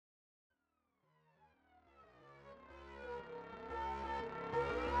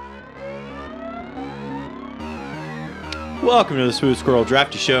Welcome to the Smooth Squirrel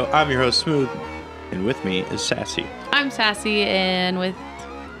Drafty Show. I'm your host, Smooth, and with me is Sassy. I'm Sassy, and with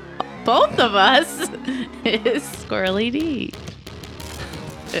both of us is Squirrely D.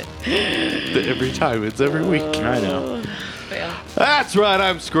 Every time. It's every week. I know. Fail. That's right.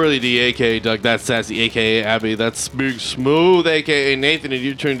 I'm Squirrely D, a.k.a. Doug. That's Sassy, a.k.a. Abby. That's Big Smooth, a.k.a. Nathan. And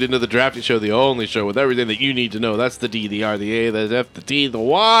you tuned into the Drafty Show, the only show with everything that you need to know. That's the D, the R, the A, the F, the T, the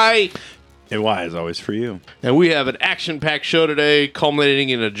Y. And Y is always for you. And we have an action-packed show today, culminating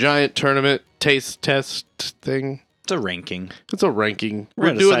in a giant tournament taste test thing. It's a ranking. It's a ranking.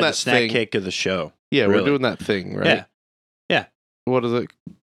 We're doing that snack cake of the show. Yeah, really. We're doing that thing, right? Yeah. What is it?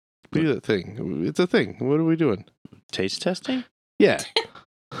 We do that thing. It's a thing. What are we doing? Taste testing? Yeah.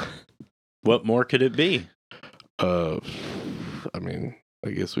 What more could it be? I mean,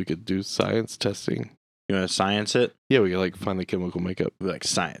 I guess we could do science testing. You want to science it? Yeah, we could find the chemical makeup. We're like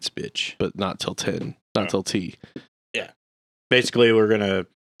science, bitch. But not till 10. Not till T. Yeah. Basically, we're going to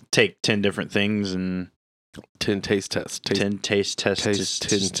take 10 different things and... 10 taste tests. 10 taste tests.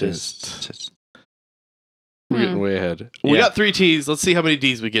 10 tests. We're getting way ahead. We Yeah. got 3 T's. Let's see how many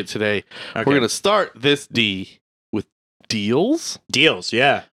D's we get today. Okay. We're going to start this D with deals. Deals,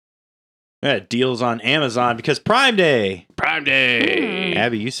 yeah. Yeah, deals on Amazon because Prime Day. Prime Day.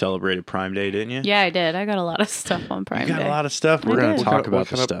 Abby, you celebrated Prime Day, didn't you? Yeah, I did. I got a lot of stuff on Prime You got Day. a lot of stuff. We're I going did. to talk about what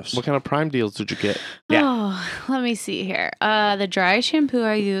the kind stuff. What kind of Prime deals did you get? Yeah. Oh, let me see here. The dry shampoo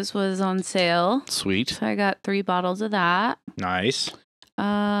I used was on sale. Sweet. So I got 3 bottles of that. Nice.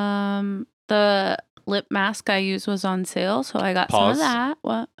 The lip mask I used was on sale, so I got Pause. some of that.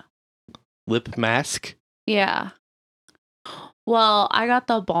 What? Lip mask. Yeah. Well, I got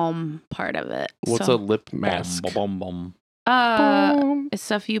the balm part of it. What's so. a lip mask? Bum, bum, bum. It's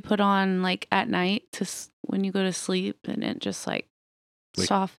stuff you put on at night when you go to sleep, and it just Like-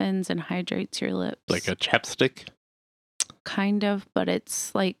 softens and hydrates your lips. Like a chapstick? Kind of, but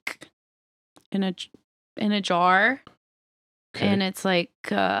it's in a jar, Okay. and it's I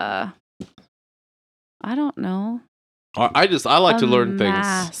don't know. I like to learn things.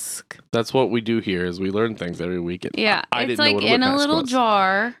 Mask. That's what we do here is we learn things every week. And Yeah, I it's didn't know what a lip in a mask little was.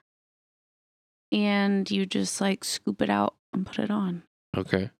 jar, and you just scoop it out and put it on.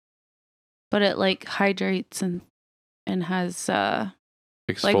 Okay. But it hydrates and has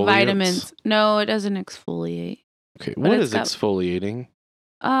Exfoliants? vitamins. No, it doesn't exfoliate. Okay. But What it's is got- exfoliating?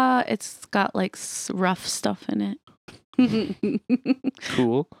 It's got rough stuff in it.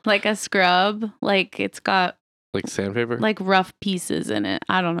 Cool. Like a scrub. It's got Like sandpaper? rough pieces in it.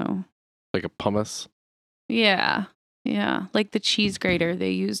 I don't know. Like a pumice? Yeah. Yeah. Like the cheese grater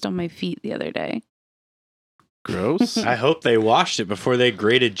they used on my feet the other day. Gross. I hope they washed it before they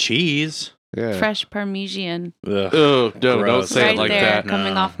grated cheese. Yeah. Fresh Parmesan. Ugh. Oh, no, don't Gross. say Right it like there. that.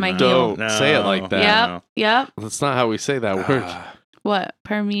 Coming off my heel. Don't No, say it like that. Yep. Yep. That's not how we say that word. What?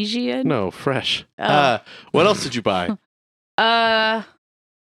 Parmesan? No, fresh. Oh. What else did you buy? I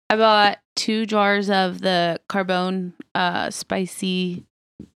bought 2 jars of the Carbone spicy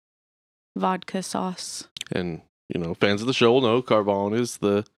vodka sauce. And, fans of the show will know Carbone is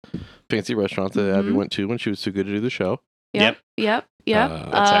the fancy restaurant that Abby Mhm. went to when she was too good to do the show. Yep. Yep.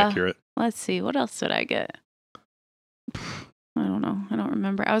 That's accurate. Let's see. What else did I get? I don't know. I don't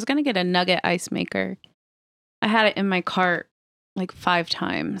remember. I was going to get a nugget ice maker. I had it in my cart 5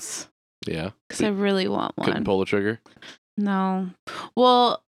 times Yeah. because I really want Couldn't one. pull the trigger. No.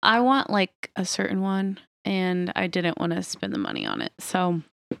 Well, I want a certain one, and I didn't want to spend the money on it. So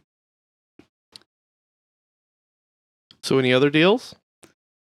Any other deals?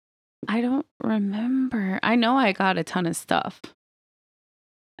 I don't remember. I know I got a ton of stuff.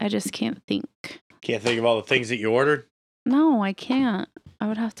 I just can't think. Can't think of all the things that you ordered? No, I can't. I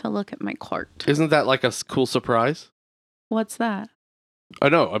would have to look at my cart. Isn't that like a cool surprise? What's that? I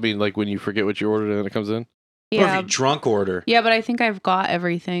know. I mean, when you forget what you ordered and then it comes in. Or if Yeah. you drunk order. Yeah, but I think I've got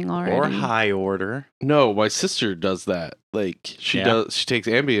everything already. Or high order. No, my sister does that. She takes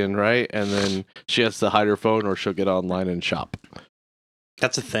Ambien, right? And then she has to hide her phone or she'll get online and shop.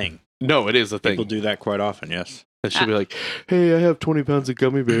 That's a thing. No, it is a thing. People do that quite often, yes. And she'll be like, hey, I have 20 pounds of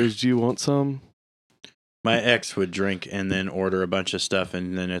gummy bears. Do you want some? My ex would drink and then order a bunch of stuff,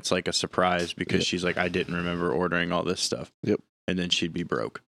 and then it's like a surprise because she's like, I didn't remember ordering all this stuff. Yep. And then she'd be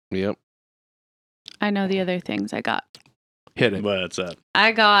broke. Yep. I know the other things I got. Hit it. What's that?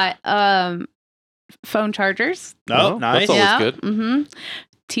 I got phone chargers. Oh, Oh, nice. that's always good. Mm-hmm.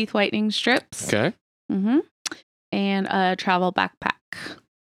 Teeth whitening strips. Okay. Mm-hmm. And a travel backpack.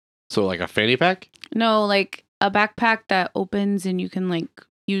 So like a fanny pack? No, a backpack that opens and you can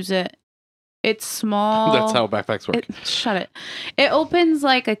use it It's small. That's how backpacks work. Shut it. It opens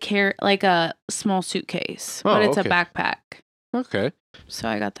like a small suitcase, but it's okay. a backpack. Okay. So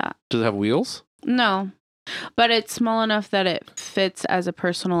I got that. Does it have wheels? No, but it's small enough that it fits as a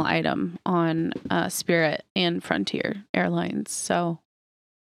personal item on Spirit and Frontier Airlines. So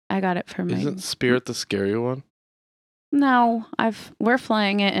I got it for my. Isn't Spirit the scary one? No, we're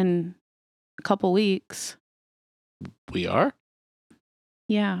flying it in a couple weeks. We are?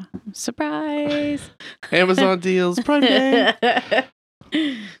 Yeah. Surprise. Amazon deals, Prime Day.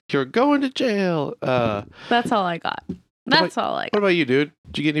 You're going to jail. That's all I got. That's all I What got. about you, dude?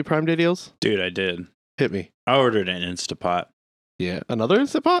 Did you get any Prime Day deals? Dude, I did. Hit me. I ordered an Instapot. Yeah. Another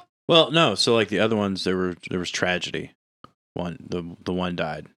Instant Pot? Well, no. So like the other ones, there was tragedy. The one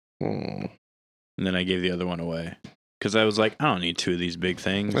died, Mm. and then I gave the other one away because I was like, I don't need two of these big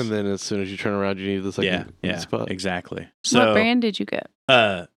things. And then as soon as you turn around, you need the second yeah, Instant Pot. exactly. What So brand did you get?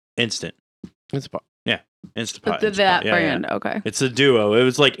 Instant Instant Pot. Instapot. That Instapot. Yeah, brand. yeah. Okay. It's a duo. It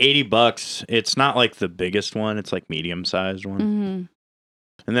was like $80. It's not like the biggest one. It's like medium sized one. Mm-hmm.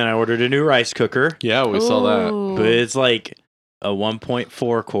 And then I ordered a new rice cooker, Yeah, we saw that. but it's like a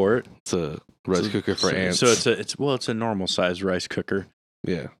 1.4 quart It's a rice cooker for ants. So it's a normal sized rice cooker,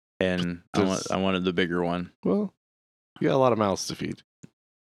 yeah. and Does- I wanted the bigger one. Well, you got a lot of mouths to feed.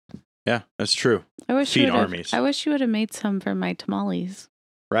 Yeah, that's true. I wish Feed you would've- armies. I wish you would have made some for my tamales.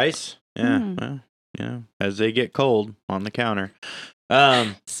 Rice, yeah, Mm. well, as they get cold on the counter.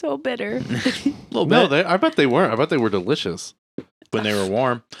 So bitter. Little No, bit I bet they weren't. I bet they were delicious. when they were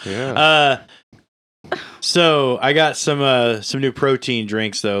warm. Yeah. So I got some new protein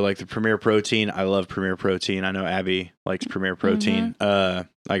drinks though, like the Premier Protein. I love Premier Protein. I know Abby likes Premier Protein. I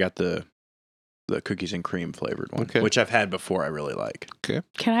got the cookies and cream flavored one, Okay. which I've had before. I really like. Can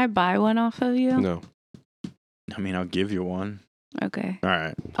I buy one off of you? No. I mean, I'll give you one. Okay. All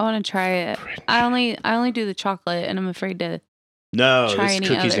right. I want to try it. I only do the chocolate, and I'm afraid to. No, Try this any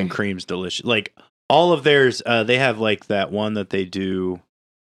cookies other. and cream's delicious. Like all of theirs, they have like that one that they do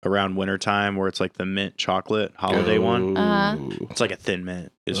around wintertime where it's like the mint chocolate holiday one. Ooh. It's like a thin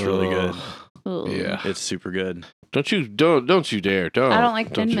mint. It's really good. Ooh. Yeah. It's super good. Don't you dare. Don't. I don't like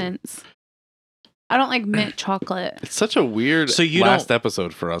Don't thin you. mints. I don't like mint chocolate. It's such a weird So you last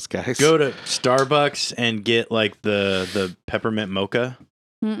episode for us guys. Go to Starbucks and get like the peppermint mocha.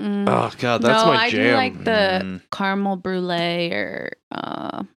 Mm-mm. Oh god, that's no, my I jam. do like the Mm. caramel brulee or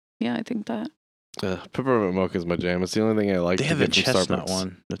yeah, I think that Peppermint mocha is my jam. It's the only thing I like They to have a get from chestnut Starbucks.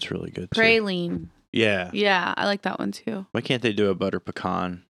 one that's really good too. praline. Yeah. Yeah, I like that one too. Why can't they do a butter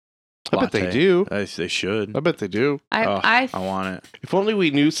pecan? I bet they latte? do. They should. I bet they do. I want it. If only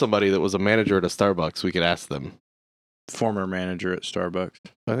we knew somebody that was a manager at a Starbucks, we could ask them. Former manager at Starbucks.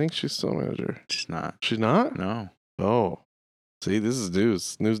 I think she's still a manager. She's not. She's not? No. Oh. See, this is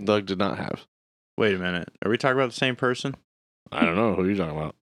news. News Doug did not have. Wait a minute. Are we talking about the same person? I don't know. Who are you talking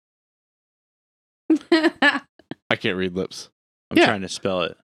about? I can't read lips. I'm Yeah. trying to spell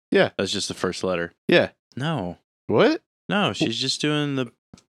it. Yeah. That's just the first letter. Yeah. No. What? No, she's just doing the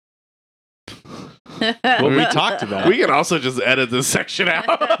What what we talked about. We can also just edit this section out.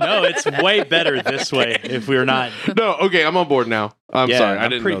 No, it's way better this way if we're not. No, okay, I'm on board now. I'm Yeah, sorry, I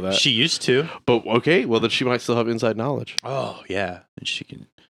didn't know that. She used to. But okay, well then she might still have inside knowledge. Oh, yeah. And she can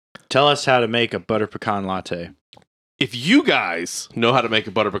tell us how to make a butter pecan latte. If you guys know how to make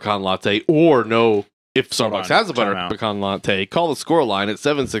a butter pecan latte or know if Hold Starbucks on, has a butter time out. pecan latte, call the Squirrel line at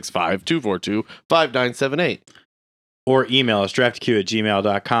 765-242-5978. Or email us,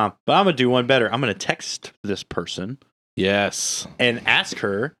 draftyq@gmail.com. But I'm going to do one better. I'm going to text this person Yes. and ask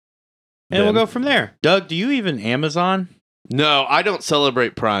her, and Then- we'll go from there. Doug, do you even Amazon? No, I don't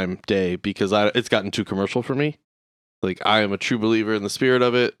celebrate Prime Day because it's gotten too commercial for me. Like, I am a true believer in the spirit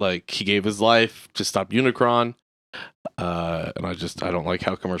of it. Like, he gave his life to stop Unicron. And I don't like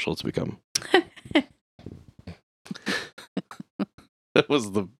how commercial it's become. That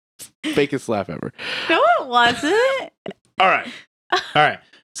was the fakest laugh ever. No, it wasn't. All right. All right.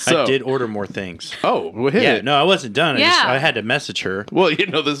 So, I did order more things. Oh, well, hit Yeah, it. no, I wasn't done. Yeah. I had to message her. Well,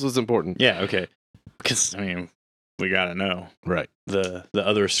 this was important. Yeah, okay. Because, I mean, we got to know Right. the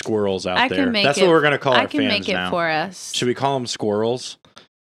other squirrels out I there. can make That's it- what we're going to call I our can fans make it now. for us. Should we call them squirrels?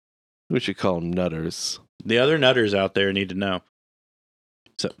 We should call them nutters. The other nutters out there need to know.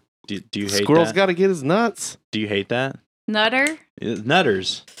 So, do you hate Squirrel's that? got to get his nuts. Do you hate that? Nutter?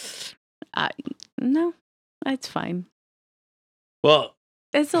 Nutters. No, it's fine. Well,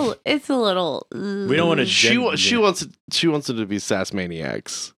 It's a little. we don't want to. She wants it to be sass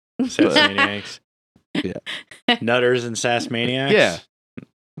maniacs. Sass maniacs. Yeah. Nutters and sass maniacs. Yeah.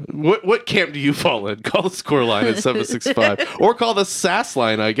 What camp do you fall in? Call the Squirrel line at 765. Or call the Sass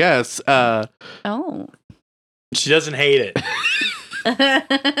line, I guess. Oh. She doesn't hate it.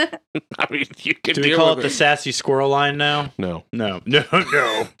 I mean, you can Do we call it the Sassy Squirrel line now? No. No.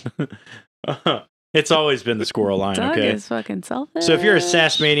 It's always been the Squirrel line, Doug okay? is fucking selfish. So if you're a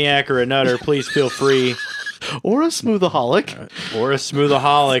sass maniac or a nutter, please feel free. Or a smoothaholic. Or a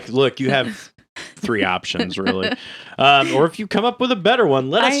smoothaholic. Look, you have 3 options, really. Or if you come up with a better one,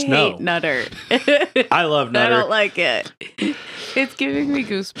 let us know. I hate Nutter. I love Nutter. I don't like it. It's giving me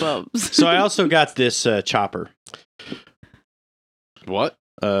goosebumps. So I also got this chopper. What?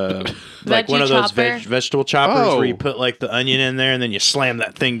 Like one of those vegetable choppers where you put like the onion in there and then you slam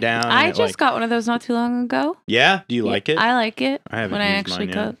that thing down. I just got one of those not too long ago. Yeah? Do you like it? I like it. I haven't when I used actually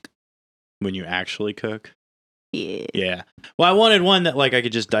mine yet. cook. When you actually cook? Yeah. Yeah. Well, I wanted one that like I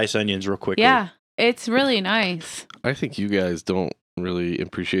could just dice onions real quickly. Yeah. It's really nice. I think you guys don't really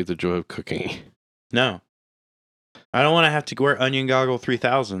appreciate the joy of cooking. No. I don't want to have to wear onion goggle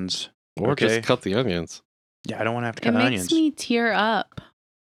 3000s. Or just cut the onions. Yeah, I don't want to have to cut It onions. makes me tear up.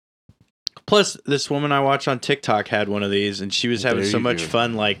 Plus, this woman I watched on TikTok had one of these, and she was having There so you much go.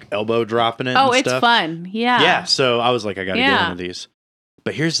 fun, like elbow dropping it. Oh, and it's stuff. fun. Yeah. Yeah, so I was like, I got to get Yeah. one of these.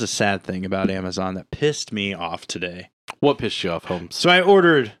 But here's the sad thing about Amazon that pissed me off today. What pissed you off, Holmes? So I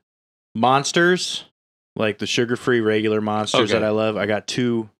ordered Monsters, like the sugar-free regular Monsters Okay. that I love. I got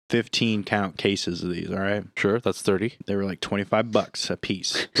 2 15-count cases of these, all right? Sure, that's 30. They were like $25 a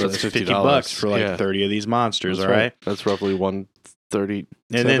piece. So That's that's $50 $50 for like yeah. 30 of these Monsters, That's all right? That's roughly 130.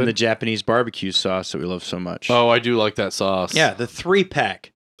 And then the Japanese barbecue sauce that we love so much. Oh, I do like that sauce. Yeah, the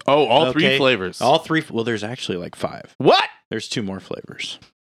 3-pack. Oh, all Okay. 3 flavors. All 3. Well, there's actually like 5. What? There's 2 more flavors.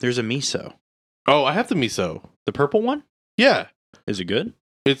 There's a miso. Oh, I have the miso. The purple one? Yeah. Is it good?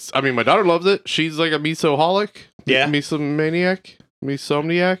 I mean, my daughter loves it. She's like a miso-holic. Yeah. Miso-maniac.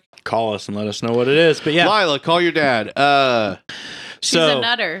 Misomniac. Call us and let us know what it is. But yeah. Lila, call your dad. She's a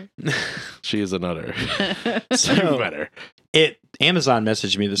nutter. She is a nutter. So- You better. Amazon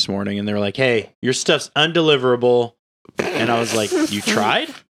messaged me this morning and they were like, hey, your stuff's undeliverable. And I was like, you tried?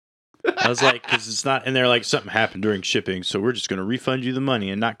 I was like, because it's not. And they're like, something happened during shipping. So we're just going to refund you the money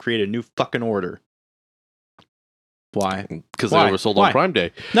and not create a new fucking order. Why? Because Why? they were sold Why? on Prime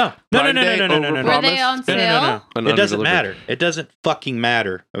Day. No. Prime Day Were they on overpromised. sale? And It doesn't underdelivered. matter. It doesn't fucking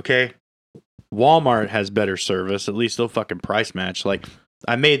matter. Okay. Walmart has better service. At least they'll fucking price match. Like,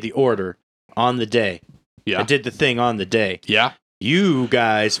 I made the order on the day. Yeah. I did the thing on the day. Yeah. You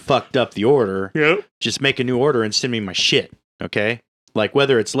guys fucked up the order. Yep. Just make a new order and send me my shit. Okay. Like,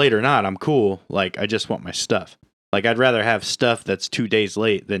 whether it's late or not, I'm cool. Like, I just want my stuff. Like, I'd rather have stuff that's 2 days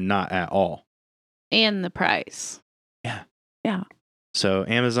late than not at all. And the price. So,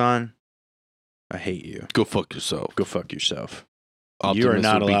 Amazon, I hate you. Go fuck yourself. Go fuck yourself. Optimus You are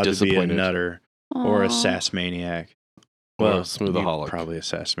not would be allowed to be a disappointed. nutter or a Aw. sass maniac. Or a Well, smoothaholic. probably a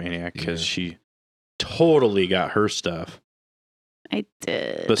sass maniac because Yeah. she totally got her stuff. I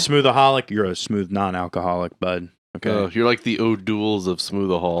did. But smoothaholic, you're a smooth non-alcoholic, bud. Okay. You're like the O'Douls of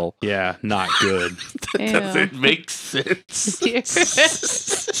Smoothahol. Yeah, not good. Ew. Does it make sense?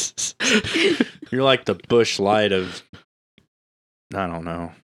 You're like the Bush Light of. I don't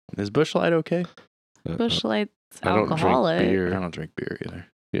know. Is Bush Light okay? Bush Light's I don't drink alcoholic. beer. I don't drink beer either.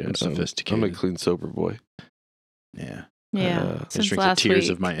 Yeah, I'm sophisticated. I'm a clean sober boy. Yeah. Yeah. I Since drink the last tears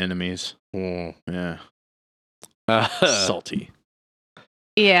week. of my enemies. Mm. Yeah. Salty.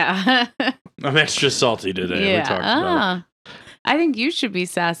 Yeah. I'm extra salty today. We talked about it. I think you should be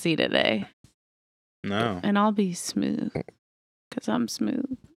sassy today. No. And I'll be smooth. Because I'm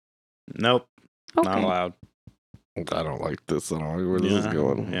smooth. Nope. Okay. Not allowed. I don't like this. I don't like where this is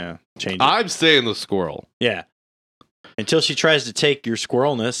going. Yeah. Change it. I'm staying the squirrel. Yeah. Until she tries to take your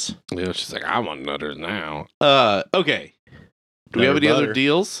squirrelness. Yeah, she's like, I want nutters now. Okay. Do we have Nutter any other butter.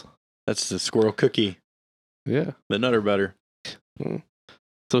 deals? That's the squirrel cookie. Yeah. The nutter butter.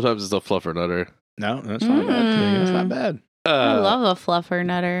 Sometimes it's a fluffer nutter. No, that's not bad. That's not bad. I love a fluffer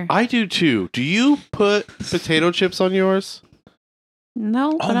nutter. I do too. Do you put potato chips on yours?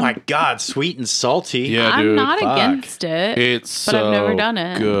 No. Oh but my I'm, God. Sweet and salty. Yeah, I'm dude. not fuck. against it. It's But so I've never done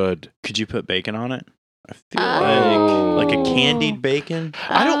it. good. Could you put bacon on it? I feel Oh. like a candied bacon.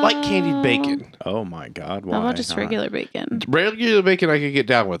 I don't like candied bacon. Oh my God. Why? How about just not? regular bacon? Regular bacon I could get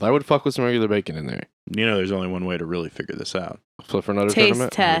down with. I would fuck with some regular bacon in there. You know, there's only one way to really figure this out. Fluffer nutter Taste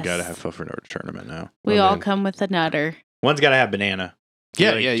tournament? test. We got to have Fluffer Nutter tournament now. We Oh, all man. come with a nutter. One's got to have banana. Do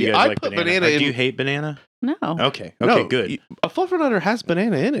Yeah, you yeah, do you yeah. guys I like put banana? banana Like, in. do you hate banana? No. Okay. No, Okay. Good. A fluffernutter has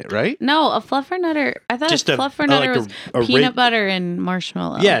banana in it, right? No, a fluffernutter. I thought Just a fluffernutter was a peanut butter and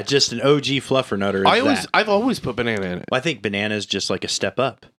marshmallow. Yeah, just an OG fluffernutter. I've always put banana in it. Well, I think banana is just like a step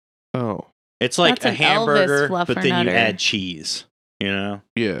up. Oh, It's like That's a an Elvis hamburger, but then you fluffernutter. add cheese. You know?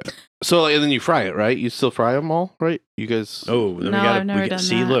 yeah. So and then you fry it, right? You still fry them all, right? You guys. Oh, then No, we I've never gotta done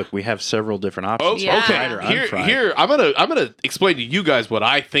see. that. Look, we have several different Oh, options. Yeah. okay. Fried or unfried. Here, I'm gonna explain to you guys what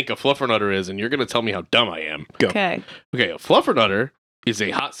I think a fluffernutter is, and you're gonna tell me how dumb I am. Go. Okay. Okay, a fluffernutter is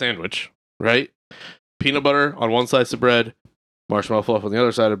a hot sandwich, right? Peanut butter on one slice of bread, marshmallow fluff on the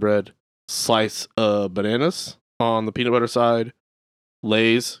other side of bread, slice of bananas on the peanut butter side,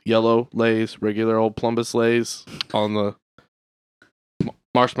 Lay's, yellow Lay's, regular old Plumbus Lay's on the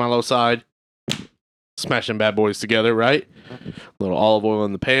marshmallow side. Smash them bad boys together, right? A little olive oil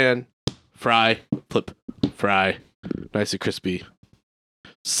in the pan, fry, flip, fry, nice and crispy.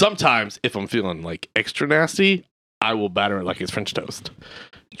 Sometimes, if I'm feeling like extra nasty, I will batter it like it's French toast.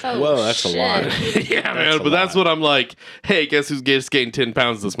 Oh, Whoa, that's a lot. Yeah, That's man, a but that's lot. what I'm like. Hey, guess who's just gained 10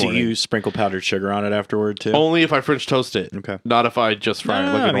 pounds this Do morning? you sprinkle powdered sugar on it afterward too? Only if I French toast it, Okay. not if I just fry it.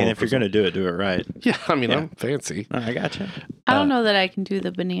 No, Like a I mean, normal if you're person. gonna do it right. Yeah, I mean, Yeah. I'm fancy. I gotcha. I don't know that I can do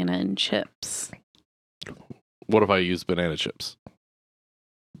the banana and chips. What if I use banana chips?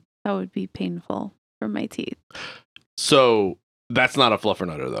 That would be painful for my teeth. So that's not a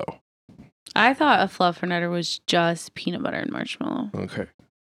fluffernutter, though. I thought a fluffernutter was just peanut butter and marshmallow. Okay.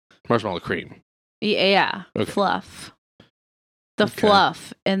 Marshmallow cream. Yeah. Okay. Fluff. The Okay.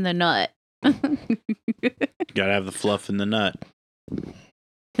 fluff in the nut. Gotta have the fluff in the nut.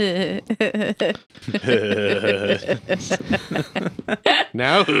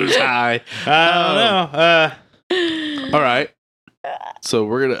 Now who's high? I don't know. All right. So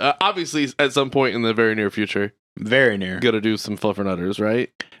we're gonna obviously at some point in the very near future Very near. gonna do some fluffernutters, right?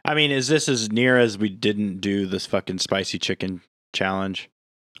 I mean, is this as near as we didn't do this fucking spicy chicken challenge?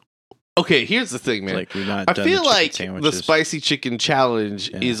 Okay, here's the thing, man. Like we've not. I done feel the chicken like the sandwiches. spicy chicken challenge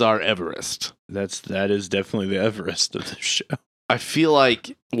Yeah. is our Everest. That is definitely the Everest of the show. I feel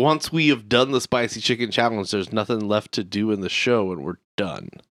like once we have done the spicy chicken challenge, there's nothing left to do in the show, and we're done.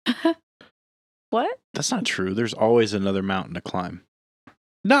 What? That's not true. There's always another mountain to climb.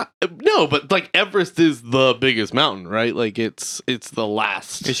 No, but like Everest is the biggest mountain, right? Like it's the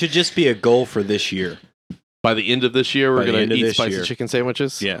last. It should just be a goal for this year. By the end of this year, By we're the gonna end of eat this spicy year. chicken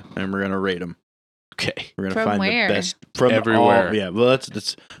sandwiches. Yeah, and we're gonna rate them. Okay. We're gonna From find where? the best from Everywhere. all- yeah, well,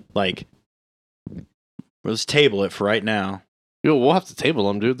 that's like. Let's table it for right now. Yo, we'll have to table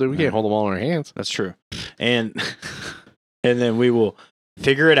them, dude. We Yeah. can't hold them all in our hands. That's true, and and then we will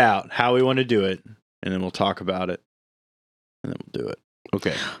figure it out how we want to do it, and then we'll talk about it, and then we'll do it.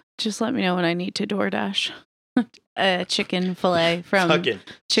 Okay. Just let me know when I need to DoorDash a chicken fillet from Fucking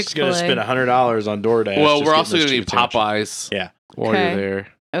just gonna Chick-fil-A. spend $100 on DoorDash. Well, just we're getting also those gonna need chicken sandwiches. Popeyes. Yeah. While Okay. you're there.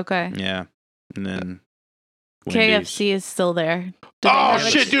 Okay. Yeah, and then Wendy's. KFC is still there. Do they Oh have a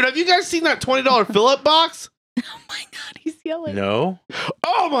shit, dude! Have you guys seen that $20 fill-up box? Oh my god, he's yelling. No,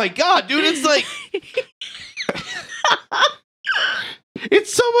 Oh my god, dude! It's like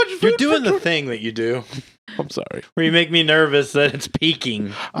it's so much food. you're doing for the thing that you do I'm sorry. where you make me nervous that it's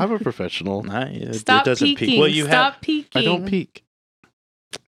peaking. I'm a professional. Stop it doesn't peeking. peak. Well, you Stop peeking. I don't peek.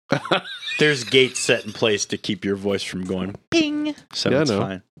 there's gates set in place to keep your voice from going ping. So Yeah, I it's know.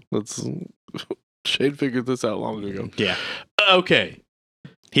 fine. Let's. Shane figured this out long ago. Yeah, Okay,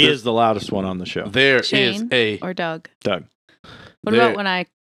 he is the loudest one on the show. there is Shane a. Or Doug. Doug. What There- about when I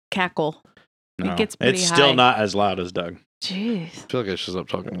cackle? No, gets pretty it's still high. not as loud as Doug. Jeez. I feel like I should stop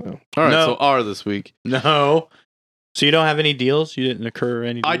talking now. All right, No. so R this week. No. So you don't have any deals? You didn't occur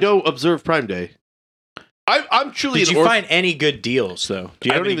any deals? I don't observe Prime Day. I'm truly. Did an you orth- find any good deals though? Do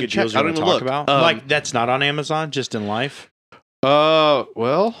you I have don't any even good check. deals you I want don't to even talk look. about? Like that's not on Amazon, just in life. Well, You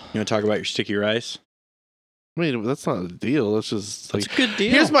want to talk about your sticky rice? I mean that's not a deal. That's just like. That's a good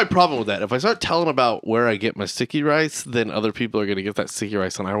deal. Here's my problem with that. If I start telling about where I get my sticky rice, then other people are going to get that sticky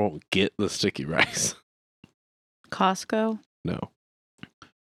rice, and I won't get the sticky rice. Costco. No.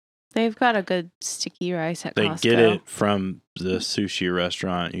 They've got a good sticky rice at They Costco. get it from the sushi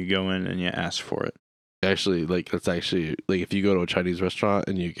restaurant. You go in and you ask for it. Actually, that's actually if you go to a Chinese restaurant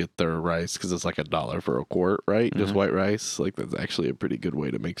and you get their rice because it's like $1 for a quart, right? Just Mhm. white rice. Like that's actually a pretty good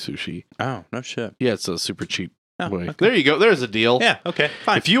way to make sushi. Oh, no shit. Yeah, it's a super cheap Oh, way. okay. There you go. There's a deal. Yeah, okay,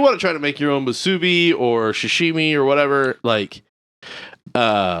 fine. If you want to try to make your own musubi or sashimi or whatever, like, You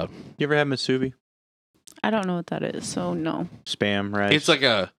ever had musubi? I don't know what that is, so no. Spam rice? it's like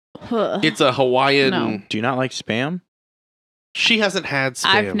Huh. it's a Hawaiian. No. Do you not like spam? She hasn't had Spam.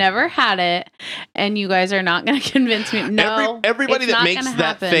 I've never had it, and you guys are not going to convince me. No, everybody it's that not makes gonna that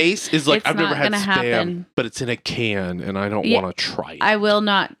happen. face is like, It's I've never not had gonna Spam, happen. but it's in a can, and I don't Yeah, want to try it. I will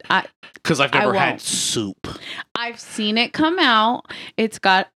not. Because I've never had won't. soup. I've seen it come out. It's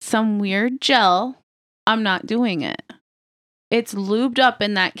got some weird gel. I'm not doing it. It's lubed up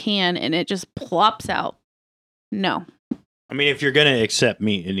in that can, and it just plops out. No. I mean, if you're gonna accept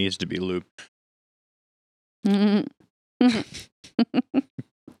meat, it needs to be lube.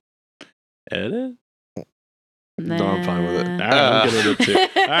 Edit? No, I'm fine with it. All right, I'm good with it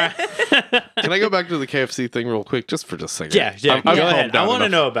too. All right. Can I go back to the KFC thing real quick, just for just a second? Yeah, I've go calmed ahead. I down want to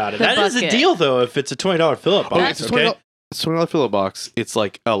enough. know about it. The That is a bucket. deal, though, if it's a $20 fill-up Oh, box, it's a okay? $20 fill-up box. It's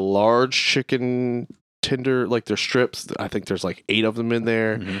like a large chicken tender, like there's strips. I think there's like 8 of them in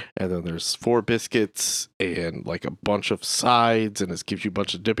there. Mhm. And then there's 4 biscuits and like a bunch of sides. And it gives you a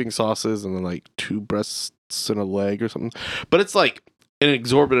bunch of dipping sauces and then like 2 breasts and a leg or something. But it's like an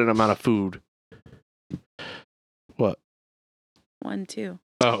exorbitant amount of food. What? 1, 2.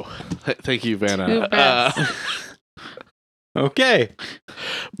 Oh, thank you, Vanna. 2 breasts. Okay.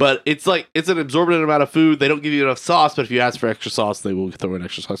 But it's like, it's an exorbitant amount of food. They don't give you enough sauce, but if you ask for extra sauce, they will throw in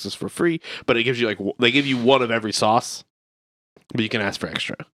extra sauces for free. But it gives you like, they give you one of every sauce, but you can ask for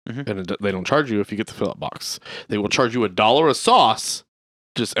extra. Mhm. And they don't charge you if you get the fill-up box. They will charge you $1 a sauce.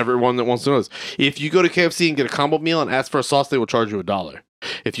 Just everyone that wants to know this. If you go to KFC and get a combo meal and ask for a sauce, they will charge you $1.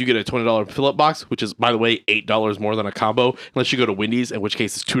 If you get a $20 fill-up box, which is, by the way, $8 more than a combo, unless you go to Wendy's, in which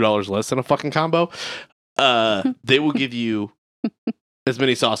case it's $2 less than a fucking combo, they will give you as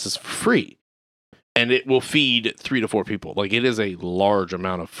many sauces for free. And it will feed 3 to 4 people. Like, it is a large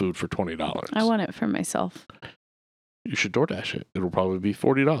amount of food for $20. I want it for myself. You should DoorDash it. It'll probably be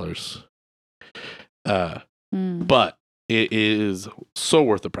 $40. Mm. But it is so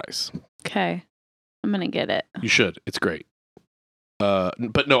worth the price. Okay. I'm going to get it. You should. It's great.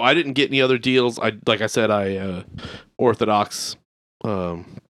 But no, I didn't get any other deals. Like I said, I Orthodox.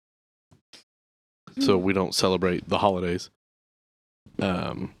 So we don't celebrate the holidays.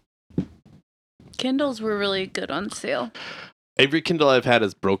 Kindles were really good on sale. Every Kindle I've had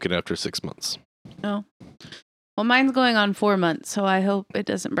is broken after 6 months. Oh. Well, mine's going on 4 months, so I hope it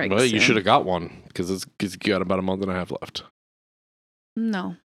doesn't break Well, you soon. should have got one because you got about a month and a half left.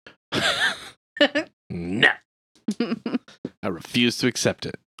 No. No. I refuse to accept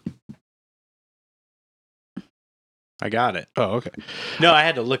it. I got it. Oh, okay. No, I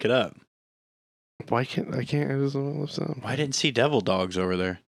had to look it up. Why can't I doesn't lift up? I didn't see devil dogs over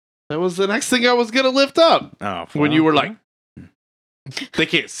there. That was the next thing I was gonna lift up. Oh, When you were like, they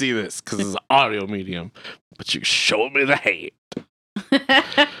can't see this because it's an audio medium, but you show me the hate. you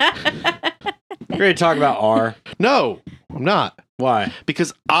ready to talk about R? No, I'm not. Why?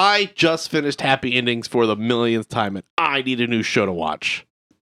 Because I just finished Happy Endings for the millionth time, and I need a new show to watch.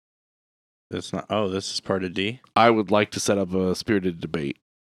 That's not. Oh, this is part of D. I would like to set up a spirited debate.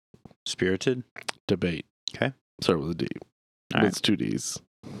 Spirited. Debate. Okay. Start with a D. All right. It's 2 Ds.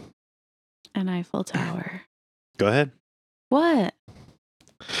 An Eiffel Tower. Go ahead. What?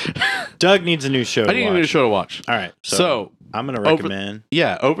 Doug needs a new show. I need a new show to watch. All right. So I'm going to recommend.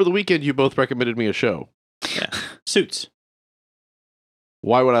 over the weekend, you both recommended me a show. Yeah. Suits.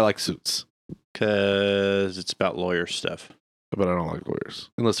 Why would I like Suits? Because it's about lawyer stuff. But I don't like lawyers.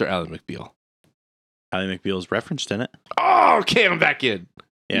 Unless they're Ally McBeal. Ally McBeal's referenced in it. Oh, okay, I'm back in.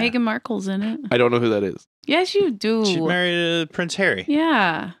 Yeah. Meghan Markle's in it. I don't know who that is. Yes, you do. She married Prince Harry.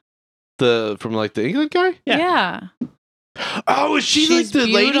 Yeah. From like the England guy? Yeah. Oh, is she She's like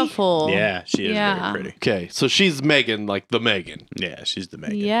the lady? beautiful. Yeah, she is Yeah. very pretty. Okay, so she's Megan, like the Megan. Yeah, she's the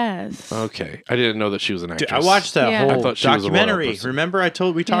Megan. Yes. Okay, I didn't know that she was an actress. Dude, I watched that Yeah. I whole thought she was a royal documentary. person. Remember, we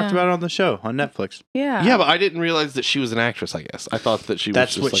talked Yeah. about it on the show on Netflix. Yeah. Yeah, but I didn't realize that she was an actress. I guess I thought that she was.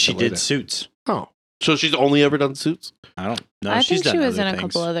 That's just what like she a lady. did. Suits. Oh, so she's only ever done Suits? I don't know. I she's think she done was in other a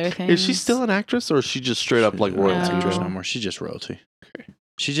things. couple other things. Is she still an actress, or is she just straight up like She's not royalty? an actress No. no more. She's just royalty.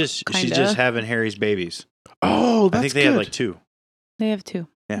 She's just Kinda. having Harry's babies. Oh, that's I think they good. have like 2. They have 2.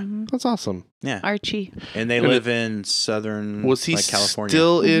 Yeah. Mhm. That's awesome. Yeah, Archie. and they And live in southern. Was he like California?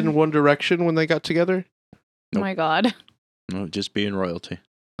 still in Mhm. One Direction when they got together? Oh Nope. my God. No, just being royalty.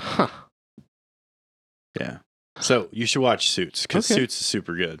 Huh. Yeah. So you should watch Suits because Okay. Suits is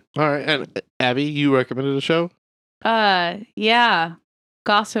super good. All right, and Abby, you recommended a show, Yeah.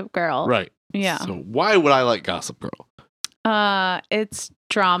 Gossip Girl. right? Yeah. So why would I like Gossip Girl? It's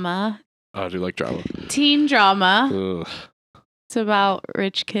drama. I do like drama. Teen drama. Ugh. It's about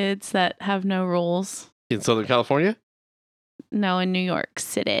rich kids that have no rules. In Southern California, No, in New York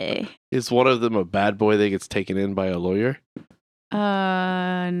City. is one of them a bad boy that gets taken in by a lawyer?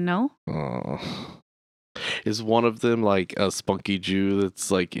 No. Oh. Is one of them like a spunky Jew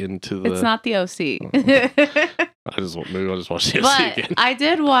that's like into the? It's not the OC. Maybe I'll just watch the OC But again. I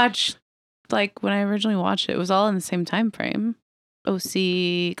did watch, like, when I originally watched it, it was all in the same time frame.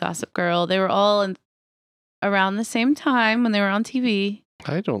 OC, Gossip Girl, they were all around the same time when they were on TV.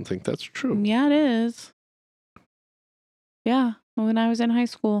 I don't think that's true. Yeah, it is. Yeah, when I was in high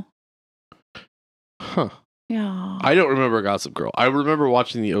school. Huh. Yeah. I don't remember Gossip Girl. I remember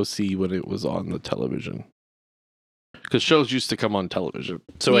watching the OC when it was on the television. Because shows used to come on television.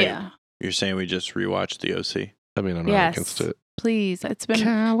 So wait, yeah. you're saying we just rewatched the OC? I mean, I'm not Yes. against it. Please. It's been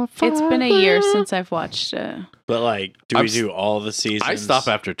California. a year since I've watched it. But like, do we do all the seasons? I stop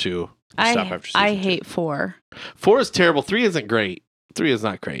after 2. Stop after I season 2. hate 4. 4 is terrible. 3 isn't great. 3 is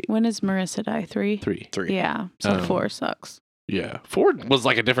not great. When does Marissa die? 3? 3. Yeah. So 4 sucks. Yeah. 4 was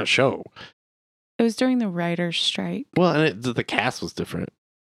like a different show. It was during the writer's strike. Well, and the cast was different.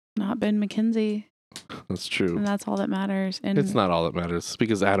 Not Ben McKenzie. That's true. And that's all that matters. And It's not all that matters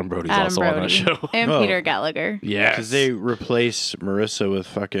because Adam Brody's Adam also on that Brody. show. And Oh. Peter Gallagher. Yeah. Because they replace Marissa with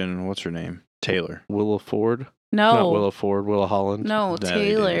fucking, what's her name? Taylor. Willa Ford? Not No. Willa Ford, Willa Holland. No, No, they didn't.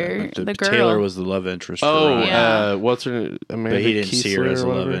 Taylor. But The girl. Taylor was the love interest. Oh, for Yeah. what's her name? Amanda but he didn't see her Kiesler as a or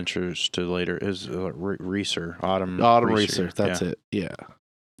love whatever? interest to later. It was Reeser. Autumn Reeser. That's it. Yeah.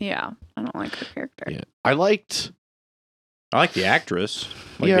 Yeah. I don't like her character. Yeah. I liked. I like the actress.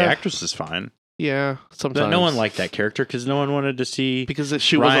 Like Yeah. the actress is fine. Yeah. Sometimes. But no one liked that character because no one wanted to see because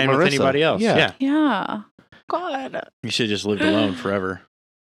she Ryan wasn't Marissa. with anybody else. Yeah. Yeah. God. You should have just lived alone forever.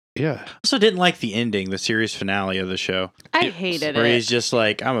 Yeah. Also didn't like the ending, the series finale of the show. I hated Where it. he's just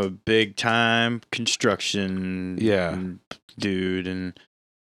like, I'm a big time construction dude and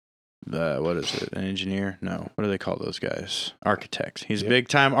what is it? An engineer? No. What do they call those guys? Architect. He's a big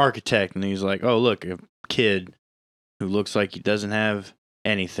time architect and he's like, oh look, a kid who looks like he doesn't have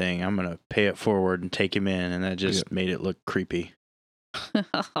anything. I'm gonna pay it forward and take him in, and that just made it look creepy.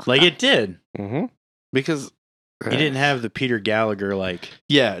 Like it did. Mm-hmm. Because He didn't have the Peter Gallagher like.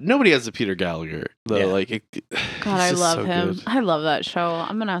 Yeah, nobody has the Peter Gallagher. Though, Yeah. like, God, I love him. Good. I love that show.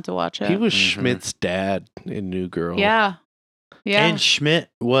 I'm gonna have to watch it. He was Mhm. Schmidt's dad in New Girl. Yeah. Yeah. And Schmidt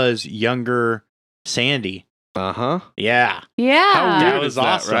was younger Sandy. Uh huh. Yeah. yeah. How That weird was is that,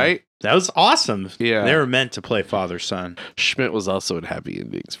 awesome. right? That was awesome. Yeah. They were meant to play father son. Schmidt was also in Happy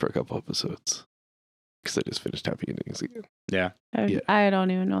Endings for a couple episodes. Because I just finished Happy Endings again. Yeah. Yeah. I don't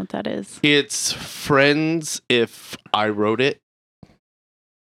even know what that is. It's Friends if I wrote it.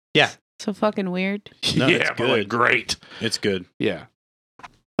 Yeah. So fucking weird. No, yeah, it's but, like, good. great. It's good. Yeah.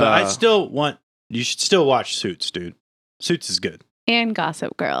 But I still want. You should still watch Suits, dude. Suits is good. And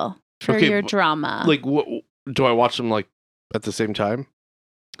Gossip Girl for Okay, your but, drama. like, what do I watch them like at the same time,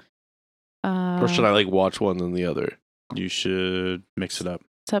 or should I like watch one and the other? You should mix it up.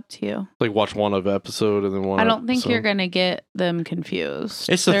 It's up to you. Like watch one of episode and then one. I don't think episode? you're gonna get them confused.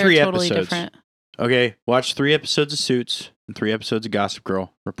 It's the They're 3 totally episodes. different. Okay, watch 3 episodes of Suits and 3 episodes of Gossip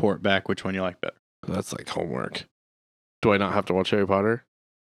Girl. Report back which one you like better. That's like homework. Do I not have to watch Harry Potter?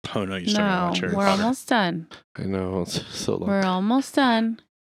 Oh no, you still gotta No, watch Harry we're Potter. almost done. I know it's so long. We're almost done.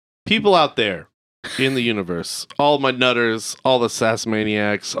 People out there in the universe, all my nutters, all the sass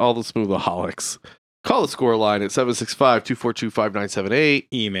maniacs, all the smoothaholics, call the score line at 765-242-5978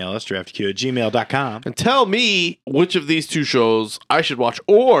 Email us draftq@gmail.com. and tell me which of these 2 shows I should watch,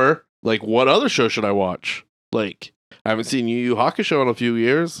 or like what other show should I watch? Like, I haven't seen Yu Yu Hakusho in a few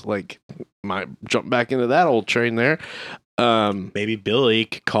years. Like, might jump back into that old train there. Maybe Billy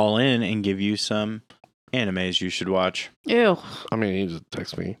could call in and give you some animes you should watch. Ew. I mean, he just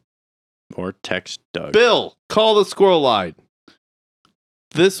text me. Or text Doug. Bill, call the squirrel line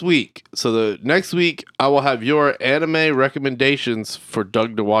this week. So the next week, I will have your anime recommendations for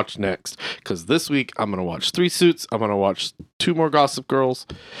Doug to watch next. Because this week, I'm going to watch 3 Suits. I'm going to watch 2 more Gossip Girls.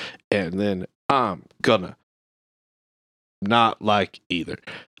 And then I'm going to not like either.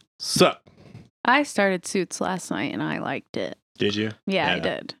 So I started Suits last night and I liked it. Did you? Yeah, I Yeah.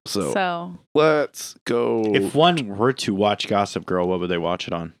 did. So- So let's go. If one were to watch Gossip Girl, what would they watch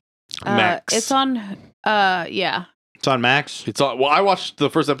it on? Max. it's on. Yeah, It's on Max. It's on. Well, I watched the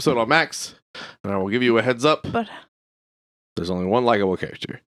first episode on Max. And I will give you a heads up. but There's only one likable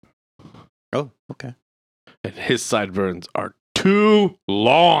character. Oh, okay. And his sideburns are too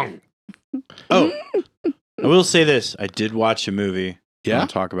long. Oh, I will say this. I did watch a movie. Yeah? I'll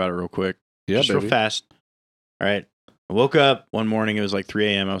talk about it real quick. Yeah, Just real baby. fast. All right. I woke up one morning. It was like 3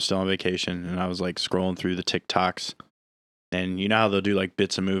 a.m. I was still on vacation, and I was like scrolling through the TikToks. And you know how they'll do like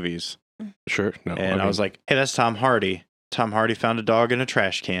bits of movies. Sure. No. And I was like, hey, that's Tom Hardy. Tom Hardy found a dog in a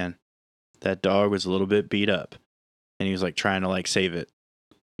trash can. That dog was a little bit beat up. And he was like trying to like save it.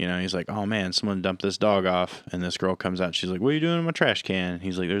 You know, he's like, oh man, someone dumped this dog off. And this girl comes out and she's like, what are you doing in my trash can? And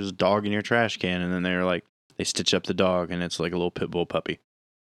he's like, there's a dog in your trash can. And then they're like, they stitch up the dog and it's like a little pit bull puppy.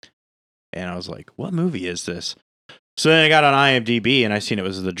 And I was like, what movie is this? So then I got on IMDb and I seen it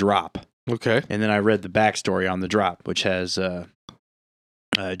was The Drop. Okay. And then I read the backstory on The Drop, which has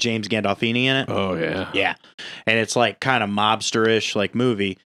James Gandolfini in it. Oh, yeah. Yeah. And it's like kind of mobster-ish like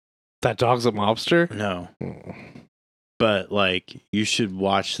movie. That dog's a mobster? No. But like you should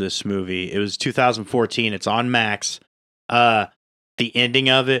watch this movie. It was 2014. It's on Max. The ending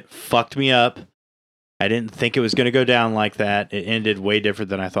of it fucked me up. I didn't think it was going to go down like that. It ended way different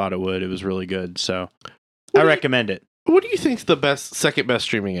than I thought it would. It was really good. So I recommend it. What do you think the second best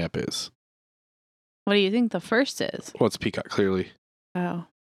streaming app is? What do you think the first is? Well, it's Peacock, clearly. Oh.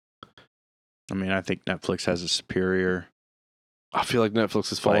 I mean, I think Netflix has a superior. I feel like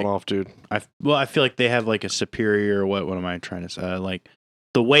Netflix is falling off, dude. I feel like they have like a superior. What am I trying to say? Like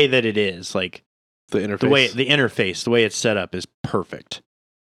the way that it is, like the interface. the interface, the way it's set up is perfect.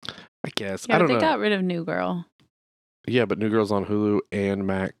 I guess. Yeah, I don't they know. got rid of New Girl. Yeah, but New Girl's on Hulu and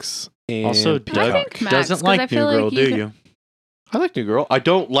Max. And Also, Peacock. Max, doesn't 'cause I like New feel like Girl, you do could- you? I like New Girl. I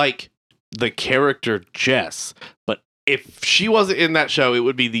don't like the character Jess, but if she wasn't in that show, it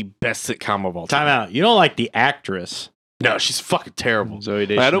would be the best sitcom of all time. Time out. You don't like the actress, No, she's fucking terrible. Zoe I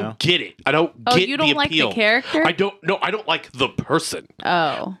Deschanel? don't get it. I don't Oh, get you don't the like appeal. the character? I don't. No, I don't like the person.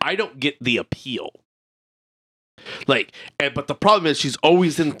 Oh. I don't get the appeal. Like, but the problem is she's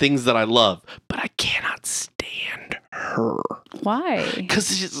always in things that I love, but I cannot stand her. Why? Because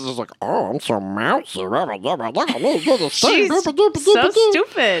she's just like, oh, I'm so mousy. She's so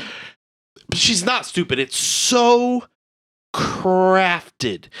stupid. But she's not stupid. It's so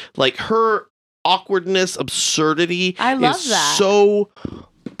crafted. Like her awkwardness, absurdity I love is that. so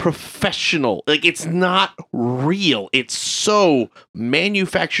professional. Like it's not real. It's so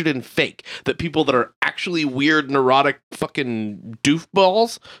manufactured and fake that people that are actually weird, neurotic fucking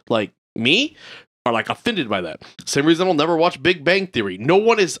doofballs like me are like offended by that. Same reason I'll never watch Big Bang Theory. No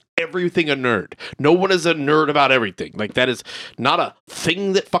one is everything a nerd. No one is a nerd about everything. Like that is not a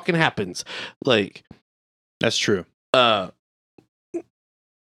thing that fucking happens. Like That's true. and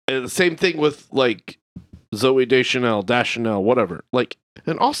the same thing with like Zoe Deschanel, whatever. Like,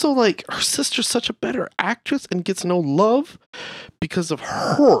 and also like her sister's such a better actress and gets no love because of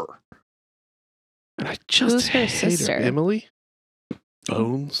her. And I just Who's her hate sister? her. Emily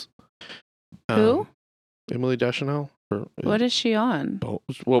Bones. Who? Emily Deschanel. What is she on?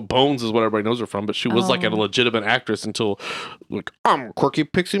 Well, Bones is what everybody knows her from, but she was like a Oh. legitimate actress until, like, I'm quirky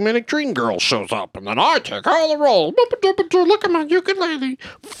pixie manic dream girl shows up, and then I take all the role. Look at my ukulele.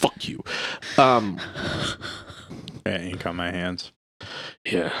 Fuck you. Yeah, ink on my hands.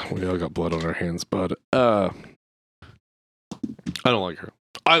 Yeah, we all got blood on our hands, but I don't like her.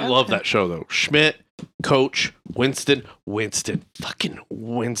 I love Okay. that show though. Schmidt, Coach, Winston, fucking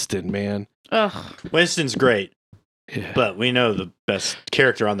Winston, man. Ugh. Winston's great, Yeah. but we know the best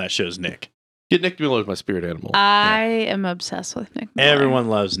character on that show is Nick. Yeah, Nick Miller is my spirit animal. I am obsessed with Nick Miller. Everyone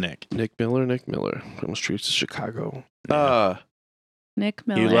loves Nick. Nick Miller from the streets of Chicago. Nick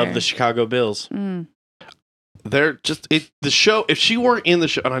Miller. You love the Chicago Bills. Mm. They're just the show. If she weren't in the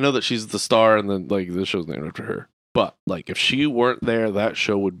show, and I know that she's the star, and then like the show's named after her, but like if she weren't there, that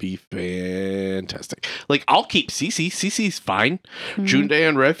show would be fantastic. Like I'll keep Cece. Cece's fine. Mhm. June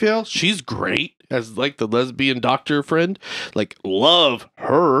Diane Raphael, she's great as like the lesbian doctor friend. Like love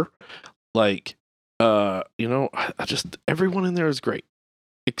her. Like you know, I just everyone in there is great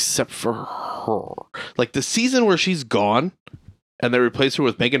except for her. Like the season where she's gone. And they replace her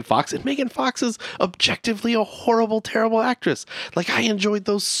with Megan Fox. And Megan Fox is objectively a horrible, terrible actress. Like, I enjoyed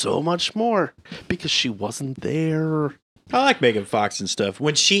those so much more because she wasn't there. I like Megan Fox and stuff.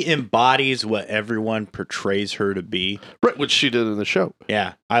 When she embodies what everyone portrays her to be. Right, which she did in the show.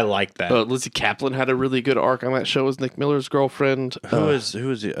 Yeah, I like that. Lizzie Kaplan had a really good arc on that show as Nick Miller's girlfriend. Who is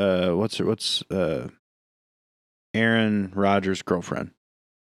what's Aaron Rodgers' girlfriend?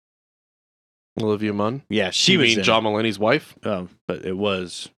 Olivia Munn? Yeah, she You was mean in John Mulaney's wife? but it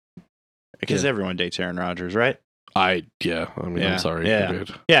was because Yeah. everyone dates Aaron Rodgers, right? I'm Yeah, sorry. yeah. I did.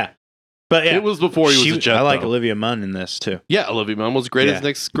 Yeah, but yeah, It was before he was a jet, I like though. Olivia Munn in this too. Yeah, Olivia Munn was great Yeah. as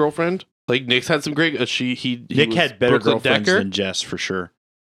Nick's girlfriend. Like, Nick's had some great... he Nick was had better Brooklyn girlfriends Decker. than Jess for sure.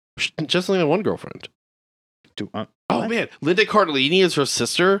 Just only had one girlfriend. Oh Oh, man. Linda Cardellini is her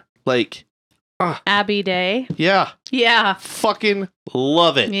sister. Like, Abby Day. yeah. Yeah. Fucking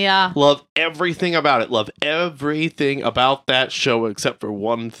love it. Yeah. Love everything about it. Love everything about that show except for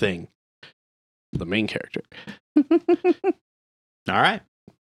one thing. The main character. all right.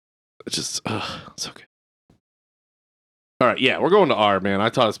 It's just, so good. All right, yeah, we're going to R, man. I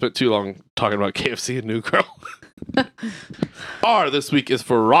thought I spent too long talking about KFC and New Girl. R this week is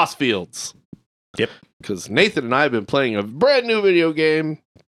for Ross Fields. Yep. Because Nathan and I have been playing a brand new video game,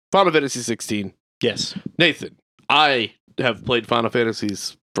 Final Fantasy 16. Yes. Nathan, I have played Final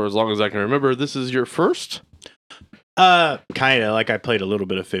Fantasies for as long as I can remember. This is your first? Kind of. Like I played a little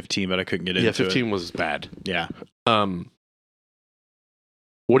bit of 15, but I couldn't get into it. Yeah, 15 was bad. Yeah. What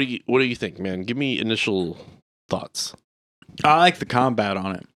do you think, man? Give me initial thoughts. I like the combat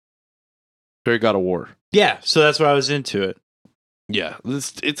on it. Very God of War. Yeah, so that's why I was into it. Yeah,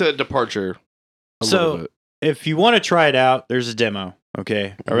 it's a departure. So if you want to try it out, there's a demo.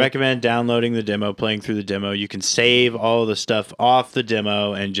 Okay, I Mhm. recommend downloading the demo, playing through the demo. You can save all the stuff off the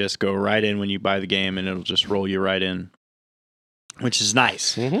demo and just go right in when you buy the game, and it'll just roll you right in, which is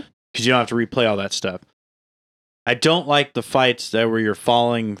nice because you don't have to replay all that stuff. I don't like the fights that where you're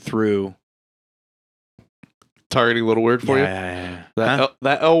falling through. Targeting a little weird for you. Yeah. That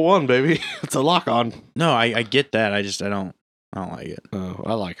L1, baby. It's a lock on. No, I get that. I don't like it. Oh,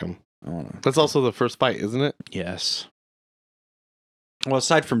 I like him. I don't know. That's also the first fight, isn't it? Yes. Well,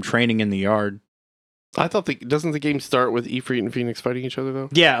 aside from training in the yard. I thought doesn't the game start with Ifrit and Phoenix fighting each other though?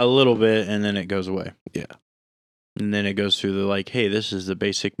 Yeah, a little bit, and then it goes away. Yeah. And then it goes through the like, hey, this is the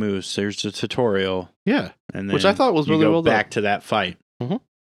basic moves. There's the tutorial. Yeah. And then Which I thought was really well done. Back to that fight. Mhm.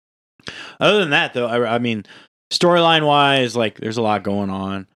 Other than that, though, I mean, storyline wise, like, there's a lot going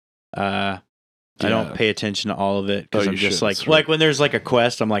on. I don't pay attention to all of it because I'm just like when there's like a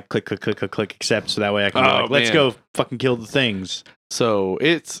quest, I'm like click, click, click, click, click, accept, so that way I can be like, let's go fucking kill the things. So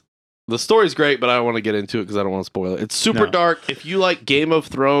the story's great, but I don't want to get into it because I don't want to spoil it. It's super dark. If you like Game of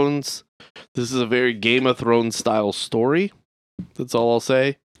Thrones, this is a very Game of Thrones style story. That's all I'll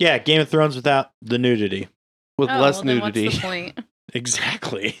say. Yeah, Game of Thrones without the nudity. With less nudity. What's the point?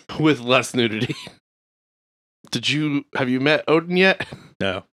 Exactly. With less nudity. Have you met Odin yet?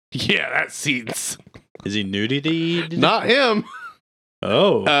 No. Yeah, that scene's. Is he nudity? Not him.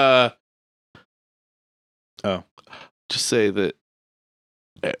 Oh. Just say that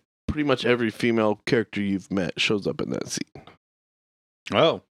pretty much every female character you've met shows up in that scene.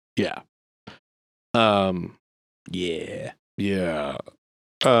 Oh. Yeah. Yeah. Yeah.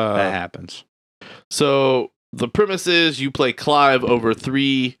 That happens. So the premise is you play Clive over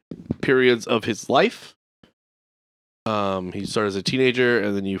 3 periods of his life. He started as a teenager,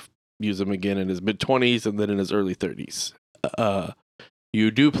 and then you use him again in his mid-20s, and then in his early 30s.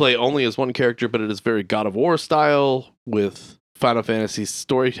 You do play only as one character, but it is very God of War style with Final Fantasy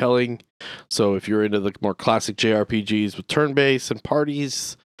storytelling. So if you're into the more classic JRPGs with turn-based and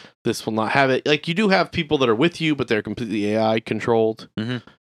parties, this will not have it. Like, you do have people that are with you, but they're completely AI controlled.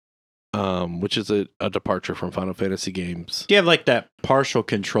 Which is a departure from Final Fantasy games. You have like that partial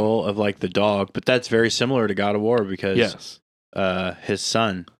control of like the dog, but that's very similar to God of War because his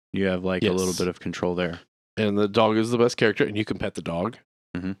son, you have like a little bit of control there. And the dog is the best character, and you can pet the dog.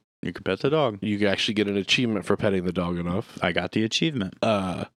 Mm-hmm. You can pet the dog. You can actually get an achievement for petting the dog enough. I got the achievement.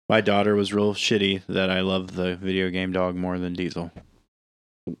 My daughter was real shitty that I love the video game dog more than Diesel.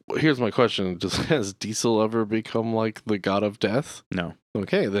 Here's my question. Has Diesel ever become like the god of death? No.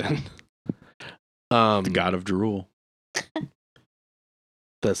 Okay, then. The god of drool.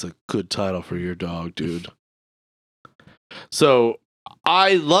 That's a good title for your dog, dude. So,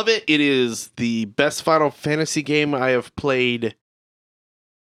 I love it. It is the best Final Fantasy game I have played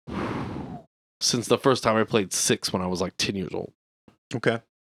since the first time I played 6 when I was like 10 years old. Okay.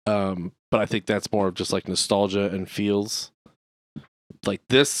 But I think that's more of just like nostalgia and feels. Like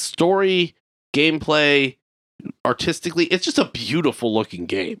this story, gameplay, artistically, it's just a beautiful looking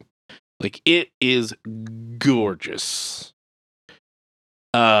game. Like it is gorgeous.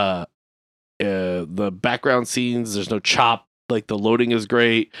 The background scenes, there's no chop. Like the loading is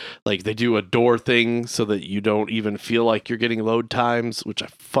great. Like they do a door thing so that you don't even feel like you're getting load times, which I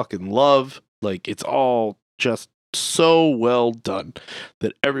fucking love. Like it's all just so well done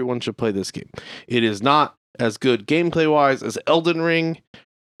that everyone should play this game. It is not as good gameplay wise as Elden Ring,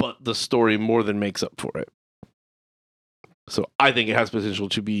 but the story more than makes up for it. So I think it has potential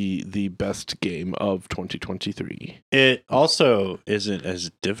to be the best game of 2023. It also isn't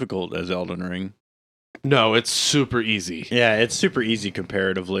as difficult as Elden Ring. No, it's super easy. Yeah, it's super easy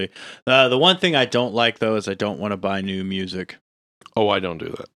comparatively. The one thing I don't like, though, is I don't want to buy new music. Oh, I don't do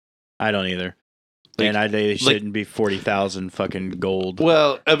that. I don't either. And they shouldn't be 40,000 fucking gold.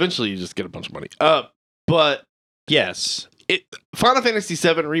 Well, eventually you just get a bunch of money. But yes, Final Fantasy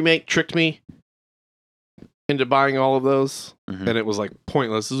VII Remake tricked me into buying all of those, and it was like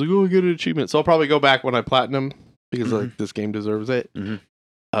pointless. It's like, oh, I get an achievement, so I'll probably go back when I platinum because like this game deserves it.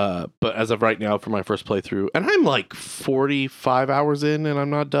 But as of right now, for my first playthrough, and I'm like 45 hours in, and I'm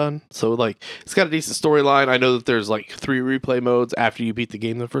not done. So like, it's got a decent storyline. I know that there's like 3 replay modes after you beat the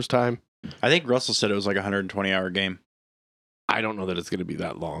game the first time. I think Russell said it was like a 120-hour game. I don't know that it's going to be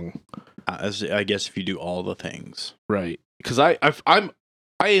that long. I guess if you do all the things, Right? Because I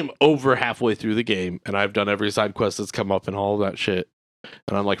am over halfway through the game, and I've done every side quest that's come up and all of that shit,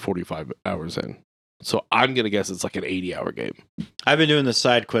 and I'm like 45 hours in. So I'm gonna guess it's like an 80-hour game. I've been doing the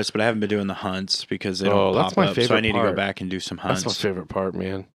side quests, but I haven't been doing the hunts because they don't that's pop my up. So favorite I need to go part. back and do some hunts. That's my favorite part,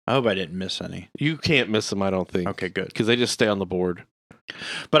 man. I hope I didn't miss any. You can't miss them, I don't think. Okay, good. Because they just stay on the board.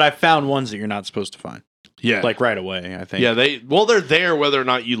 But I found ones that you're not supposed to find. Yeah. Like right away, I think. Yeah, they're there whether or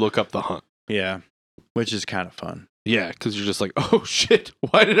not you look up the hunt. Yeah. Which is kind of fun. Yeah, because you're just like, oh shit,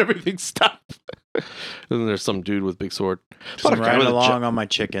 why did everything stop? And then there's some dude with a big sword. So I'm riding along on my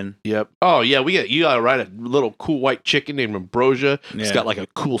chicken. Yep. Oh yeah, you gotta ride a little cool white chicken named Ambrosia. It's Yeah. got like a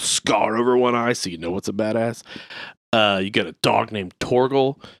cool scar over one eye, so you know it's a badass. You got a dog named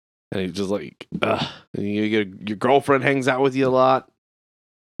Torgal, and he's just like, and you get your girlfriend hangs out with you a lot.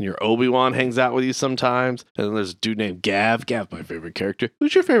 Your Obi-Wan hangs out with you sometimes. And then there's a dude named Gav. Gav, my favorite character.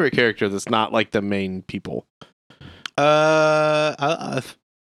 Who's your favorite character that's not like the main people?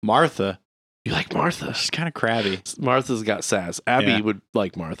 Martha. You like Martha? She's kind of crabby. Martha's got sass. Abby Yeah. would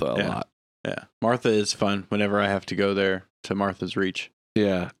like Martha a lot. Yeah. Martha is fun whenever I have to go there to Martha's Reach.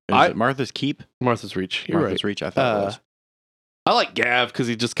 Yeah. Is it Martha's Keep? Martha's Reach. You're Martha's Reach, I thought it was. I like Gav because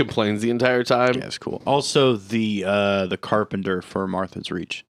he just complains the entire time. Yeah, it's cool. Also, the carpenter for Martha's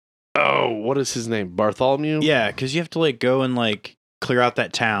Reach. Oh, what is his name? Bartholomew? Yeah, because you have to like go and like clear out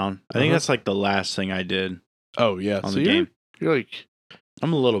that town. I think that's like the last thing I did Oh, yeah. on So the game. you're like,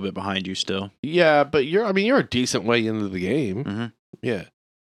 I'm a little bit behind you still. yeah, but you're a decent way into the game. Mhm. Yeah.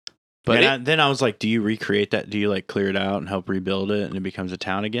 But But then I was like, do you recreate that? Do you like clear it out and help rebuild it and it becomes a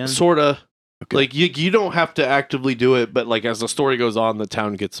town again? sorta. Okay. Like you don't have to actively do it, but like as the story goes on, the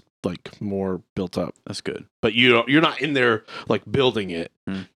town gets like more built up. That's good. But you're not in there like building it.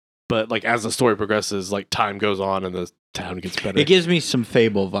 Hmm. But like as the story progresses, like time goes on and the town gets better. It gives me some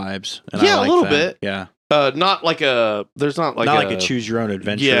Fable vibes. And Yeah, I a like little that. bit. Yeah. Not like a there's not like Not like a choose your own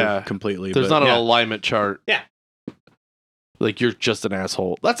adventure Yeah. completely. there's but not yeah. an alignment chart. Yeah. Like you're just an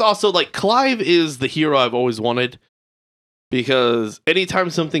asshole. That's also like Clive is the hero I've always wanted. Because anytime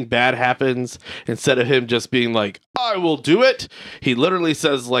something bad happens, instead of him just being like, I will do it, he literally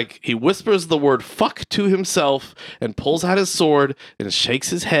says, like, he whispers the word fuck to himself and pulls out his sword and shakes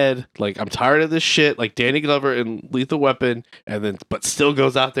his head, like, I'm tired of this shit, like Danny Glover in Lethal Weapon, and then, but still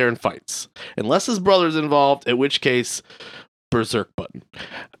goes out there and fights. Unless his brother's involved, in which case, berserk button.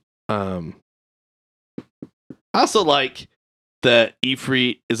 I also like that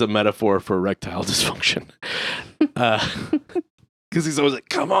Ifrit is a metaphor for erectile dysfunction. Because he's always like,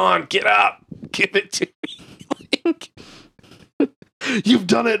 come on, get up, give it to me. Like, you've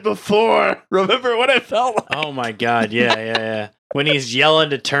done it before. Remember what it felt like? Oh my god, yeah. When he's yelling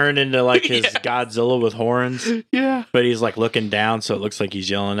to turn into like his Yes. Godzilla with horns, Yeah. but he's like looking down, so it looks like he's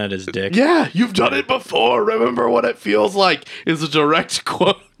yelling at his dick. Yeah, you've done it before. Remember what it feels like is a direct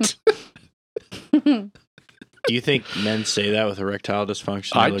quote. Do you think men say that with erectile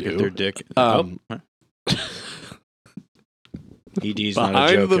dysfunction? I They look do. at their dick. ED's not a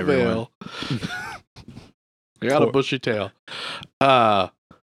Behind joke, the everyone. veil. I got a bushy tail.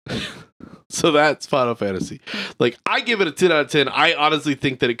 So that's Final Fantasy. Like, I give it a 10 out of 10. I honestly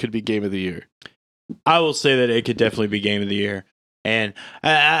think that it could be Game of the Year. I will say that it could definitely be Game of the Year. And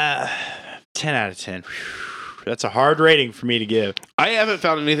 10 out of 10. That's a hard rating for me to give. I haven't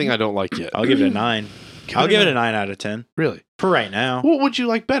found anything I don't like yet. I'll give it a 9. I'll give it a 9 out of 10. Really? For right now. What would you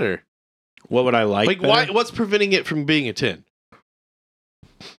like better? What would I like? Like, why? What's preventing it from being a 10?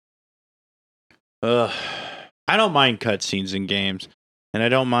 I don't mind cutscenes in games. And I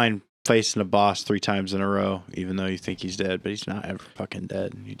don't mind facing a boss 3 times in a row, even though you think he's dead, but he's not ever fucking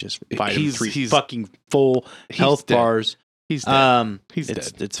dead. You just fight him 3 fucking full health dead. bars. He's dead. He's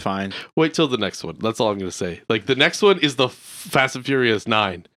dead. It's fine. Wait till the next one. That's all I'm going to say. Like, the next one is the Fast and Furious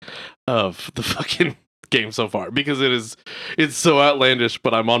 9 of the fucking game so far, because it's so outlandish,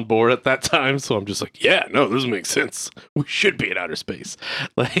 but I'm on board at that time, so I'm just like, yeah, no, this makes sense. We should be in outer space.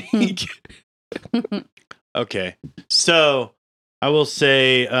 Like, Okay. So I will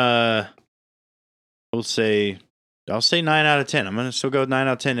say I'll say 9 out of 10. I'm gonna still go with 9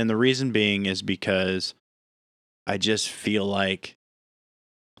 out of 10. And the reason being is because I just feel like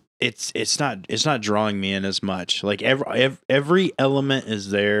it's not drawing me in as much. Like every element is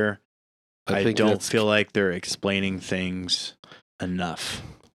there. I think don't that's- feel like they're explaining things enough.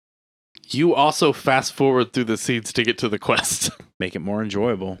 You also fast forward through the scenes to get to the quest. Make it more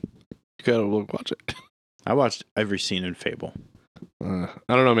enjoyable. You gotta watch it. I watched every scene in Fable. I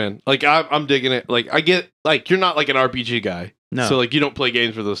don't know, man. Like I'm digging it. Like I get, like you're not like an RPG guy, No. so like you don't play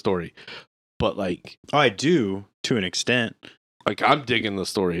games for the story. But like, Oh, I do to an extent. like I'm digging the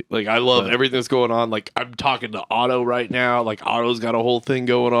story. Like I love But- everything that's going on. Like I'm talking to Otto right now. Like Otto's got a whole thing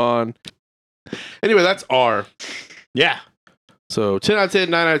going on. Anyway, that's R. Yeah. So 10 out of 10,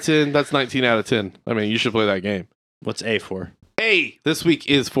 9 out of 10. That's 19 out of 10. I mean, you should play that game. What's A for? A this week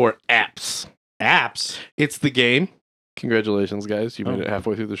is for apps. Apps. It's the game. Congratulations, guys. You made it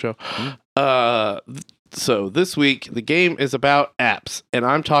halfway through the show. So this week, the game is about apps. And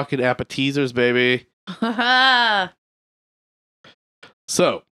I'm talking appetizers, baby.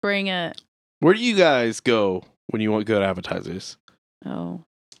 So, Bring it. where do you guys go when you want good appetizers? Oh.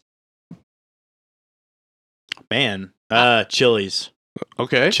 Man. Chili's.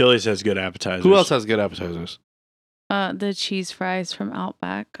 Okay. Chili's has good appetizers. Who else has good appetizers? The cheese fries from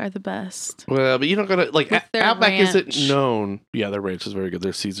Outback are the best. Well, but you don't gotta like With their Outback isn't ranch. known. Yeah, their ranch is very good.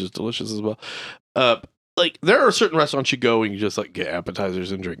 Their Caesar's delicious as well. Like there are certain restaurants you go and you just like get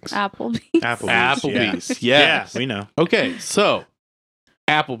appetizers and drinks. Applebee's. Applebee's. Yeah. Yes. Yeah, we know. Okay, so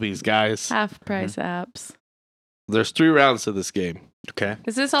Applebee's, guys. Half price apps. There's 3 rounds to this game. Okay.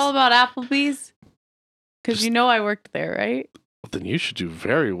 Is this all about Applebee's? Because Just- you know I worked there, right? Then you should do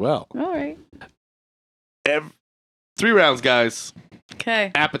very well. All right. 3 rounds, guys.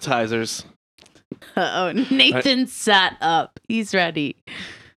 Okay. Appetizers. Oh, Nathan sat up. He's ready.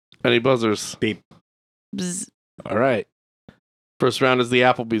 Any buzzers? Beep. Bzz. All right. First round is the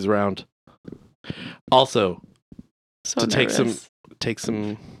Applebee's round. Also, So to nervous. take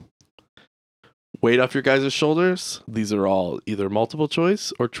some weight off your guys' shoulders. These are all either multiple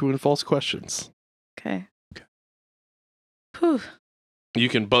choice or true and false questions. Okay. Whew. You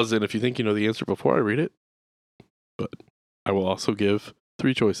can buzz in if you think you know the answer before I read it. But I will also give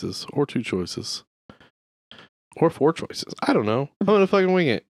 3 choices or 2 choices or 4 choices. I don't know. I'm gonna fucking wing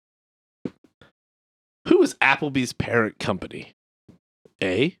it. Who is Applebee's parent company?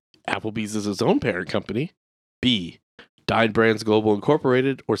 A. Applebee's is its own parent company. B. Dine Brands Global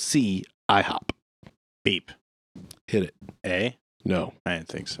Incorporated. Or C. IHOP. Beep. Hit it. A? No. I didn't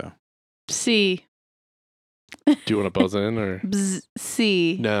think so. C. Do you want to buzz in or? Bzz.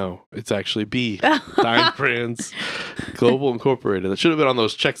 C. No, it's actually B. Dine Brands Global Incorporated. That should have been on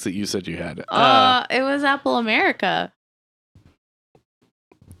those checks that you said you had. It was Apple America.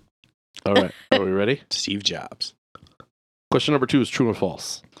 All right. Are we ready? Steve Jobs. Question number 2 is true or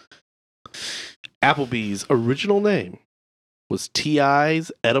false. Applebee's original name was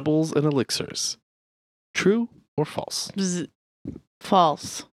T.I.'s Edibles and Elixirs. True or false? Bzz.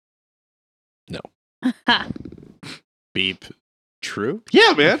 False. No. Beep. True?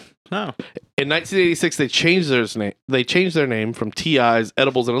 Yeah, man. No. In 1986, they changed their name from T.I.'s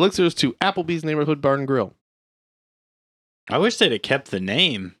Edibles and Elixirs to Applebee's Neighborhood Bar and Grill. I wish they'd have kept the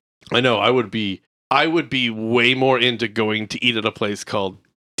name. I know. I would be way more into going to eat at a place called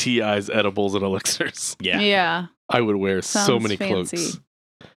T.I.'s Edibles and Elixirs. Yeah. Yeah. I would wear so Sounds many fancy. cloaks.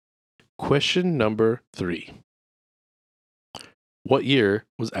 Question number 3. What year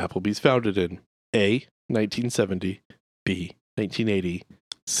was Applebee's founded in? A. 1970. B. 1980.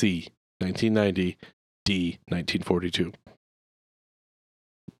 C. 1990. D. 1942.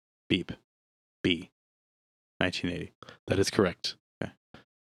 Beep. B. 1980. That is correct. Okay.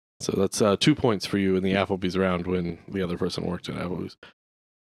 So that's 2 points for you in the Applebee's round when the other person worked at Applebee's.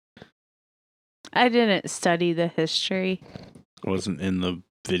 I didn't study the history. Wasn't in the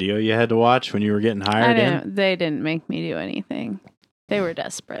video you had to watch when you were getting hired in? They didn't make me do anything. They were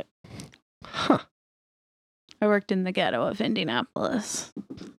desperate. Huh. I worked in the ghetto of Indianapolis.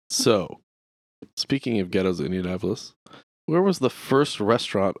 So, speaking of ghettos in Indianapolis, where was the first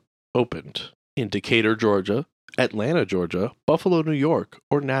restaurant opened? In Decatur, Georgia, Atlanta, Georgia, Buffalo, New York,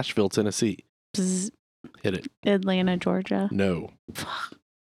 or Nashville, Tennessee? Bzz. Hit it. Atlanta, Georgia. No. Fuck.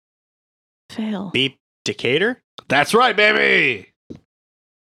 Fail. Beep. Decatur? That's right, baby!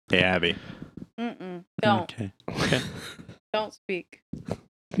 Hey, Abby. Mm-mm. Don't. Okay. Don't speak.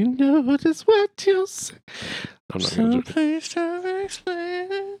 You know just what you say. I'm not gonna do it. Please tell me,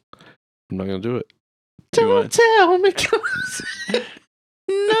 explain. I'm not gonna do it. Do Don't it. tell me.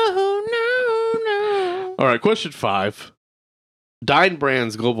 No, no, no. All right, question 5. Dine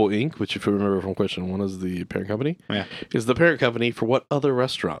Brands Global Inc., which if you remember from question 1 is the parent company, Yeah. is the parent company for what other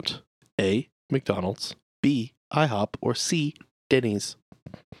restaurant? A. McDonald's, B. IHOP, or C. Denny's.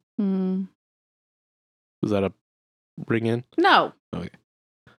 Mm. Was that a ring in? No. Okay.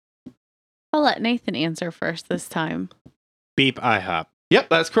 I'll let Nathan answer first this time. Beep. IHOP. Yep,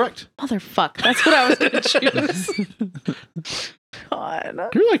 that's correct. Motherfuck. That's what I was going to choose. God.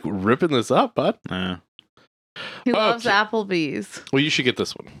 You're like ripping this up, bud. He loves Okay. Applebee's. Well, you should get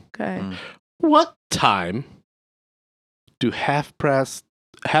this one. Okay. What time do half-priced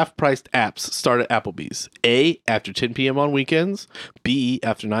apps start at Applebee's? A, after 10 p.m. on weekends. B,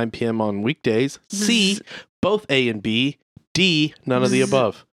 after 9 p.m. on weekdays. C, both A and B. D, none of the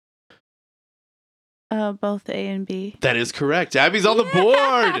above. Both A and B. That is correct. Abby's on the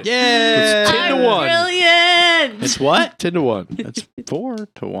board. Yeah. It's 10 to 1. Brilliant. It's what? 10 to 1. It's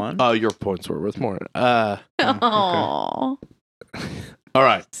 4-1. Oh, your points were worth more. Oh, All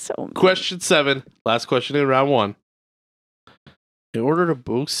right. so Question 7. Last question in round 1. In order to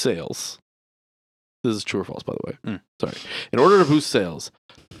boost sales, this is true or false, by the way. Sorry. In order to boost sales,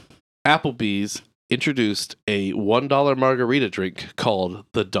 Applebee's introduced a $1 margarita drink called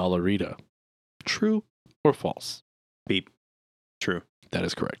the Dollarita. True or false? Beep. True. That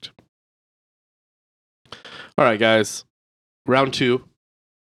is correct. All right, guys. Round 2.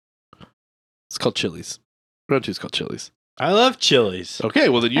 It's called Chili's. Round 2 is called Chili's. I love Chili's. Okay,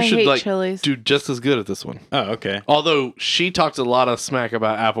 well then you I should hate like Chili's. do just as good at this one. Oh, okay. Although she talked a lot of smack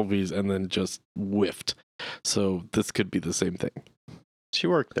about Applebee's and then just whiffed. So this could be the same thing. She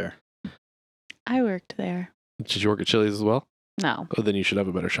worked there. I worked there. Did you work at Chili's as well? No, Oh, then you should have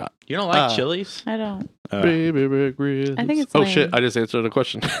a better shot. You don't like Chili's? I don't. Baby back ribs. I think it's Oh lame. shit, I just answered a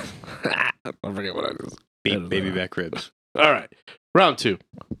question. I forget what I just. Beep, baby back ribs. All right. Round 2.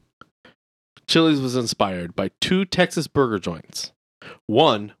 Chili's was inspired by 2 Texas burger joints.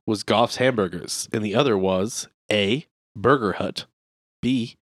 One was Goff's Hamburgers, and the other was A, Burger Hut,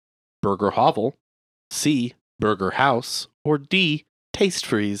 B, Burger Hovel, C, Burger House, or D, Taste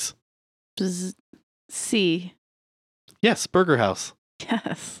Freeze. C. Yes, Burger House.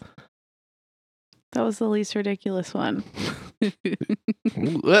 Yes. That was the least ridiculous one.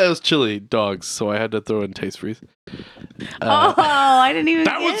 That was chili dogs, so I had to throw in Taste Freeze. I didn't even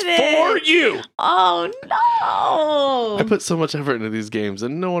That get was it. for you! Oh, no. I put so much effort into these games,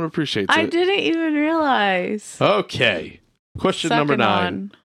 and no one appreciates I it. didn't even realize. Okay. Question number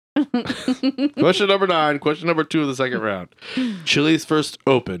 9. Question number 9. Question number 2 of the second round. Chili's first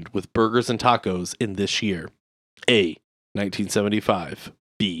opened with burgers and tacos in this year. A, 1975.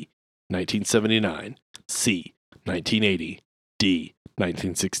 B, 1979. C, 1980. D,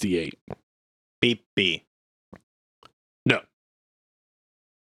 1968. Beep, B. No.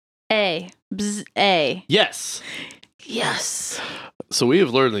 A. Bzz, A. Yes. Yes. So we have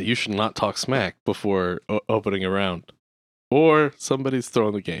learned that you should not talk smack before opening a round. Or somebody's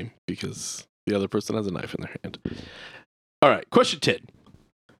throwing the game because the other person has a knife in their hand. All right, question 10.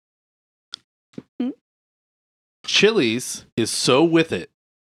 Chili's is so with it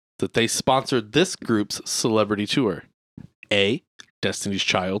that they sponsored this group's celebrity tour. A, Destiny's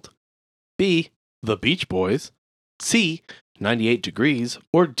Child. B, The Beach Boys. C, 98 Degrees.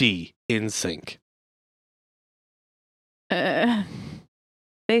 Or D, NSYNC. They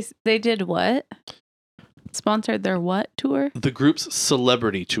did what? Sponsored their what tour? The group's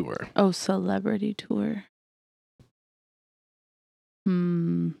celebrity tour. Oh, celebrity tour.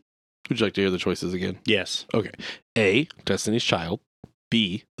 Would you like to hear the choices again? Yes. Okay. A, Destiny's Child.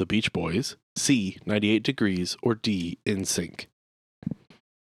 B, The Beach Boys. C, 98 Degrees. Or D, NSYNC.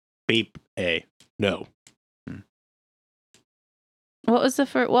 Beep, A. No. What was the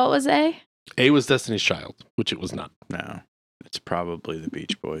first? What was A? A was Destiny's Child, which it was not. No. It's probably the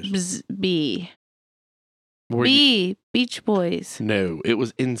Beach Boys. Bzz, B. Were you- B. Beach Boys. No, it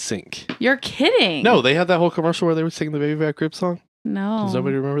was NSYNC. You're kidding. No, they had that whole commercial where they were singing the Baby Back Rib song. No. Does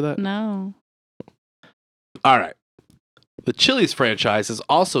nobody remember that? No. All right. The Chili's franchise has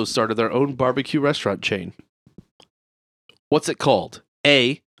also started their own barbecue restaurant chain. What's it called?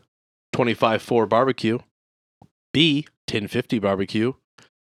 A, 25-4 Barbecue. B, 1050 Barbecue.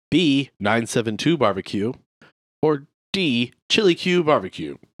 B, 972 Barbecue. Or D, Chili Q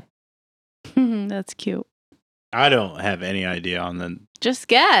Barbecue. That's cute. I don't have any idea on the Just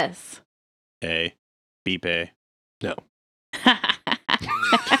guess. A. Beep, A. No.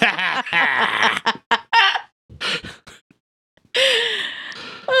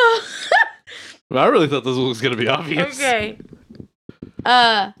 I really thought this one was going to be obvious. Okay.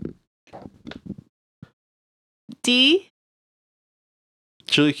 D?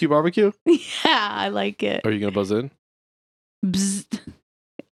 Chili Q Barbecue? Yeah, I like it. Are you going to buzz in? Bzz.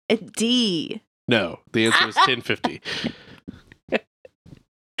 A D. No. The answer is 1050.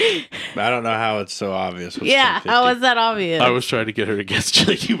 I don't know how it's so obvious. What's Yeah, 1050? how was that obvious? I was trying to get her to guess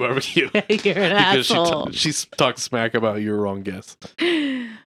Chili Q Barbecue. You're an Because asshole. she talked smack about your wrong guess.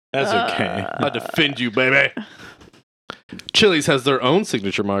 That's okay. I defend you, baby. Chili's has their own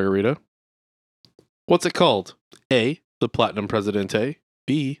signature margarita. What's it called? A, the Platinum Presidente.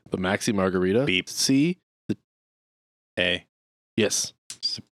 B, the Maxi Margarita. Beep. C, A. yes.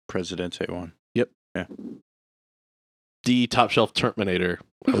 It's the Presidente one. D, Top Shelf Terminator.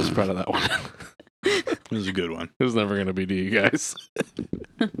 I was proud of that one. It was a good one. It was never going to be D, guys.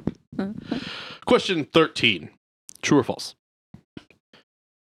 Question 13. True or false?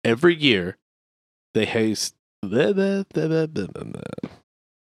 Every year, they host...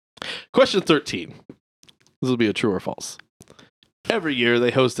 Question 13. This will be a true or false. Every year,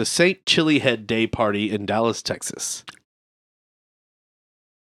 they host a St. Chili Head Day party in Dallas, Texas.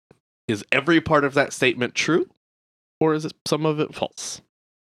 Is every part of that statement true? Or is it some of it false?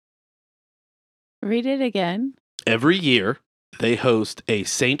 Read it again. Every year, they host a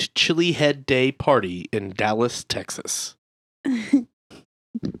St. Chili Head Day party in Dallas, Texas.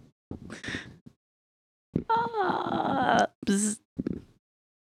 Bzz.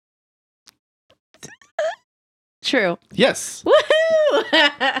 True. Yes.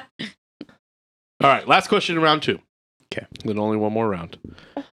 Woohoo! All right, last question in round 2. Okay. Then only one more round.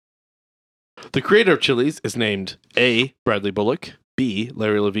 The creator of Chili's is named A, Bradley Bullock, B,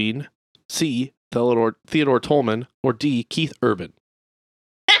 Larry Levine, C, Theodore Tolman, or D, Keith Urban.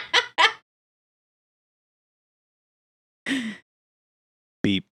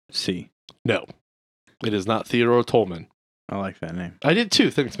 Beep. C. No, it is not Theodore Tolman. I like that name. I did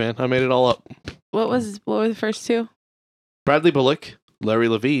too. Thanks, man. I made it all up. What were the first two? Bradley Bullock, Larry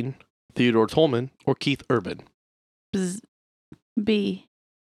Levine, Theodore Tolman, or Keith Urban. Bzz. B.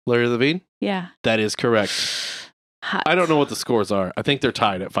 Larry Levine? Yeah. That is correct. Hot. I don't know what the scores are. I think they're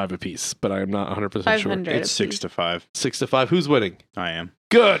tied at 5 apiece, but I am not 100% sure. 500. It's 6-5. 6-5. Who's winning? I am.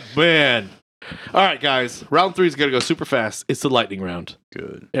 Good, man. All right, guys. Round 3 is going to go super fast. It's the lightning round.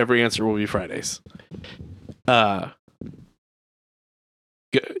 Good. Every answer will be Fridays.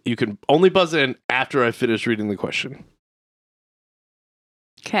 You can only buzz in after I finish reading the question.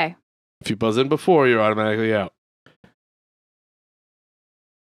 Okay. If you buzz in before, you're automatically out.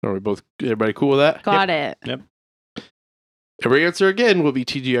 Are we both, everybody cool with that? Got it. Yep. Every answer again will be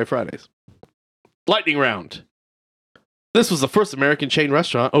TGI Fridays. Lightning round. This was the first American chain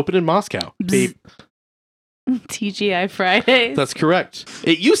restaurant opened in Moscow. Bzz. TGI Fridays. That's correct.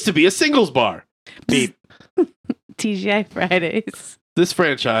 It used to be a singles bar. Beep. TGI Fridays. This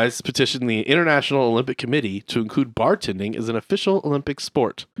franchise petitioned the International Olympic Committee to include bartending as an official Olympic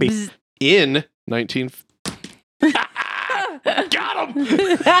sport. Bzz. In 19... Got him!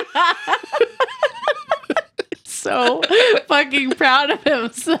 So fucking proud of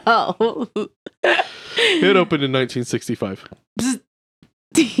himself. It opened in 1965.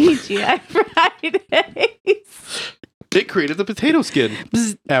 TGI Fridays. It created the potato skin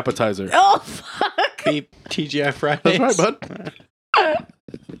Bzz. appetizer. Oh, fuck. Beep. TGI Fridays. That's right, bud.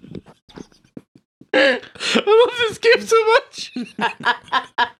 I love this game so much.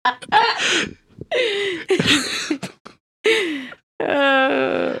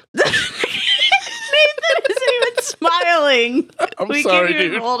 Nathan isn't even smiling. I'm sorry, can't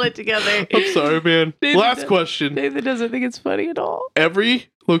even dude. hold it together. I'm sorry, man. Nathan Last question. Nathan doesn't think it's funny at all. Every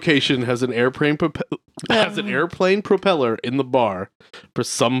location has an airplane propeller in the bar for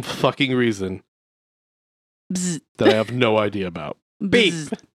some fucking reason Bzz. that I have no idea about. Beep.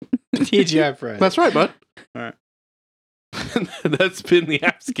 Bzz. TGI Fridays. That's right, bud. All right. That's been the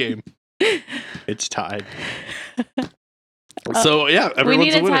apps game. It's tied. So yeah, We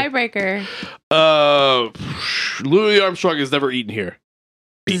everyone's need a winner. tiebreaker. Louis Armstrong has never eaten here.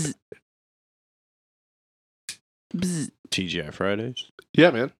 Bzz. Bzz. TGI Fridays.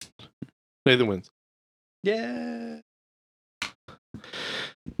 Yeah, man. Nathan wins. Yeah.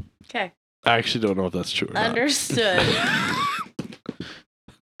 Okay. I actually don't know if that's true or Understood. not.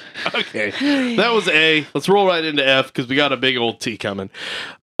 Okay. That was A. Let's roll right into F because we got a big old T coming.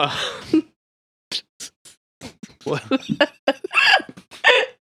 What?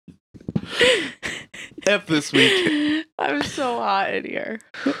 F this week. I'm so hot in here.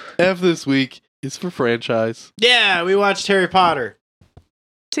 F this week is for franchise. Yeah, we watched Harry Potter.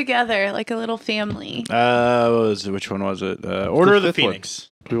 Together, like a little family. Which one was it? Order of the fifth one. Phoenix.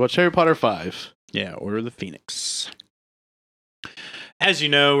 We watched Harry Potter 5. Yeah, Order of the Phoenix. As you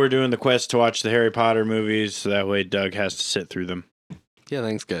know, we're doing the quest to watch the Harry Potter movies, so that way Doug has to sit through them. Yeah,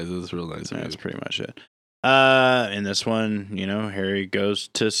 thanks, guys. It was real nice. That's pretty much it. In this one, Harry goes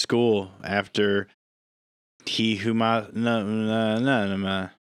to school after he who You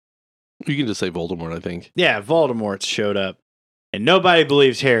can just say Voldemort, I think. Yeah, Voldemort showed up. And nobody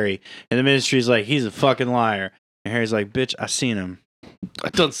believes Harry. And the ministry's like, he's a fucking liar. And Harry's like, bitch, I seen him. I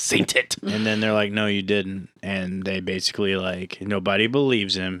done seen it. And then they're like, no, you didn't. And they basically like, nobody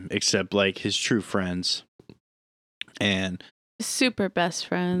believes him except like his true friends. And Super best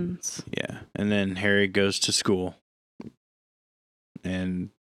friends. yeah. And then Harry goes to school. And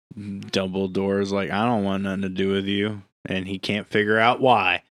Dumbledore's like, I don't want nothing to do with you. And he can't figure out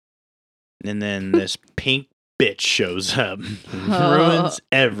why. And then this pink bitch shows up, ruins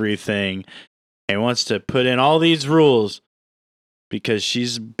everything, and wants to put in all these rules because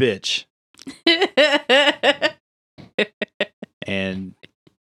she's a bitch. And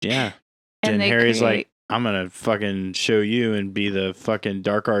yeah. And Harry's like, I'm going to fucking show you and be the fucking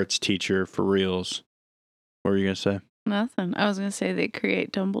dark arts teacher for reals. What were you going to say? Nothing. I was going to say they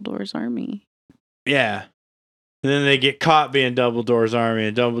create Dumbledore's army. Yeah. And then they get caught being Dumbledore's army,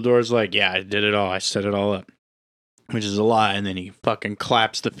 and Dumbledore's like, yeah, I did it all. I set it all up. Which is a lie. And then he fucking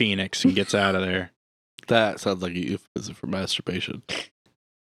claps the phoenix and gets out of there. That sounds like a euphemism for masturbation.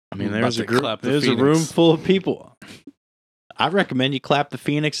 I mean, there's a room full of people. I recommend you clap the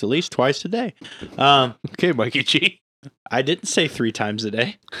phoenix at least twice a day. Okay, Mikey G. I didn't say 3 times a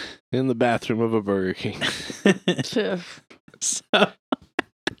day. In the bathroom of a Burger King. So,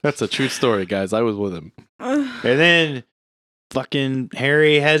 that's a true story, guys. I was with him. And then fucking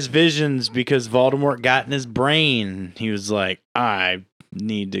Harry has visions because Voldemort got in his brain. He was like, I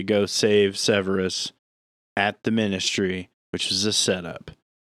need to go save Severus at the Ministry, which was a setup.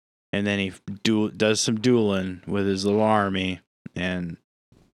 And then he does some dueling with his little army. And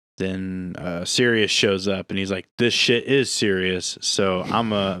then Sirius shows up and he's like, this shit is serious.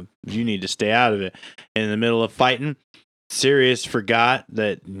 So you need to stay out of it. And in the middle of fighting, Sirius forgot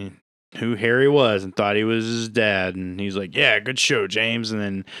that who Harry was and thought he was his dad. And he's like, yeah, good show, James. And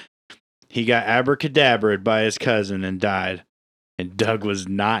then he got abracadabraed by his cousin and died. And Doug was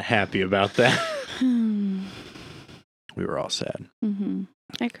not happy about that. We were all sad. Mm-hmm.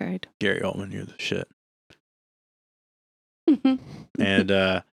 I cried. Gary Oldman, you're the shit. And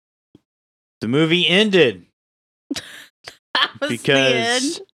the movie ended. That was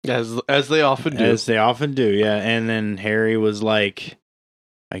because the end. As they often do. As they often do, yeah. And then Harry was like,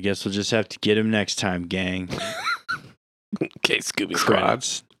 I guess we'll just have to get him next time, gang. Okay, Scooby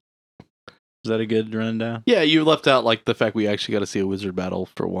Credits. Is that a good rundown? Yeah, you left out like the fact we actually got to see a wizard battle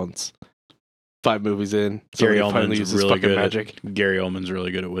for once. 5 movies in. Gary Oldman's really good magic. Gary Oldman's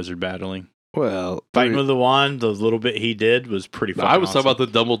really good at wizard battling. Well, Fighting with the wand, the little bit he did was pretty fucking I was awesome. talking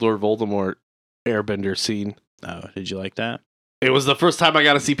about the Dumbledore Voldemort airbender scene. Oh, did you like that? It was the first time I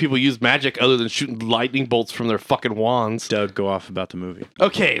got to see people use magic other than shooting lightning bolts from their fucking wands. Doug, go off about the movie.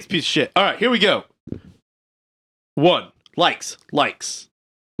 Okay, it's a piece of shit. All right, here we go. 1. Likes.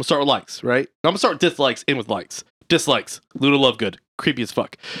 We'll start with likes, right? I'm going to start with dislikes, in with likes. Dislikes. Luna Lovegood. Creepy as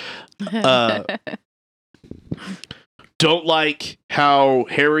fuck. Don't like how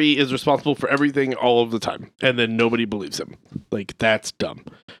Harry is responsible for everything all of the time, and then nobody believes him. Like, that's dumb.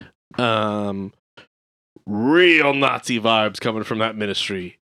 Real Nazi vibes coming from that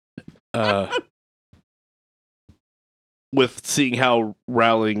Ministry. With seeing how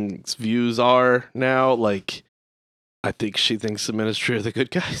Rowling's views are now, like, I think she thinks the Ministry are the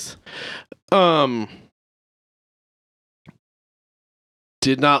good guys.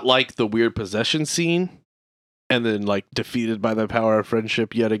 Did not like the weird possession scene, and then like defeated by the power of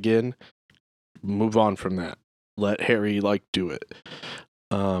friendship yet again. Move on from that. Let Harry like do it.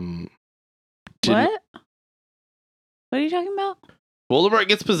 What? What are you talking about? Voldemort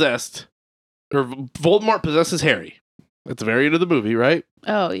gets possessed, or Voldemort possesses Harry at the very end of the movie, right?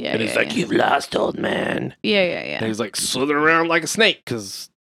 Oh yeah. And he's like, "You've lost, old man." Yeah. And he's like slithering around like a snake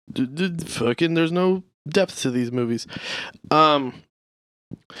because fucking there's no depth to these movies. And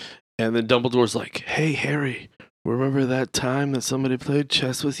then Dumbledore's like, "Hey, Harry, remember that time that somebody played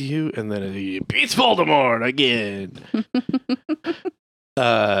chess with you?" And then he beats Voldemort again.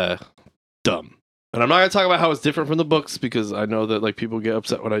 Dumb. And I'm not going to talk about how it's different from the books because I know that like people get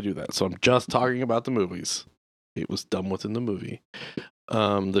upset when I do that. So I'm just talking about the movies. It was dumb within the movie.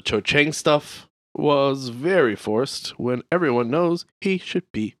 The Cho Chang stuff was very forced when everyone knows he should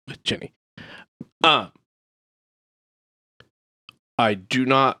be with Jenny. I do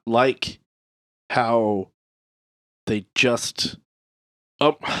not like how they just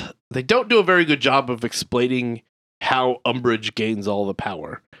they don't do a very good job of explaining how Umbridge gains all the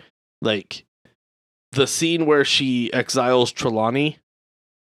power. Like the scene where she exiles Trelawney,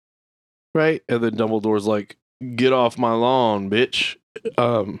 right? And then Dumbledore's like, "Get off my lawn, bitch."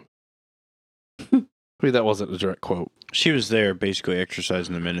 I mean, that wasn't a direct quote. She was there basically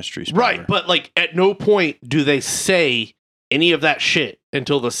exercising the Ministry's power. Right, but like at no point do they say any of that shit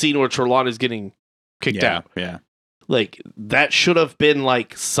until the scene where Trelawney's getting kicked out. Yeah. Like, that should have been,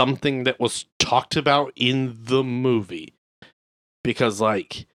 like, something that was talked about in the movie. Because,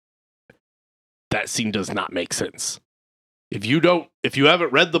 like, that scene does not make sense. If you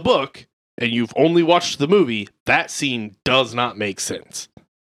haven't read the book and you've only watched the movie, that scene does not make sense.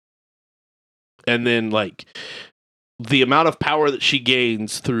 And then, like, the amount of power that she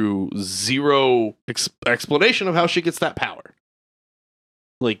gains through zero explanation of how she gets that power.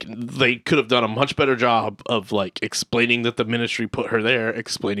 Like, they could have done a much better job of, like, explaining that the ministry put her there,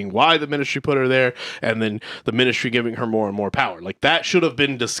 explaining why the ministry put her there, and then the ministry giving her more and more power. Like, that should have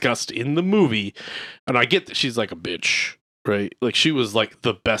been discussed in the movie. And I get that she's, like, a bitch, right? Like, she was, like,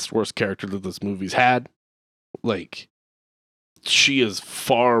 the best, worst character that this movie's had. Like, she is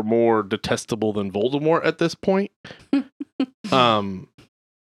far more detestable than Voldemort at this point.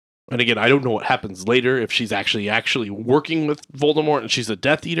 And again, I don't know what happens later, if she's actually working with Voldemort and she's a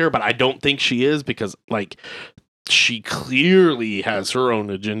Death Eater, but I don't think she is, because, like, she clearly has her own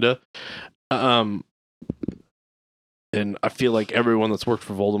agenda. And I feel like everyone that's worked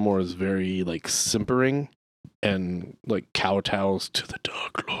for Voldemort is very, like, simpering and, like, kowtows to the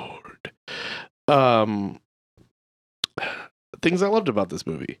Dark Lord. Things I loved about this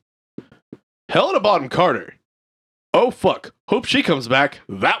movie. Helena Bonham Carter. Oh, fuck. Hope she comes back.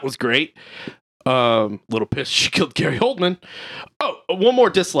 That was great. Little pissed she killed Gary Oldman. Oh, one more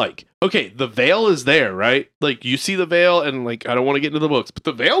dislike. Okay, the veil is there, right? Like, you see the veil, and, like, I don't want to get into the books, but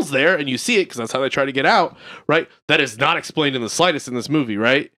the veil's there, and you see it, because that's how they try to get out, right? That is not explained in the slightest in this movie,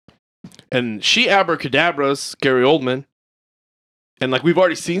 right? And she abracadabras Gary Oldman. And, like, we've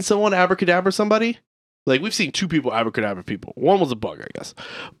already seen someone abracadabra somebody. Like, we've seen 2 people abracadabra people. One was a bug, I guess.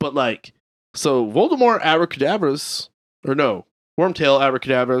 But, like, so Voldemort abracadabras, or no, Wormtail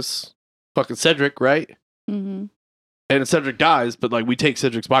abracadabras fucking Cedric, right? Mm-hmm. And Cedric dies, but, like, we take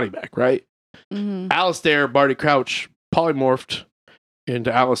Cedric's body back, right? Mm-hmm. Alistair, Barty Crouch, polymorphed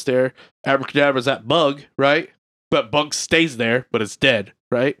into Alistair, abracadabras that bug, right? But bug stays there, but it's dead,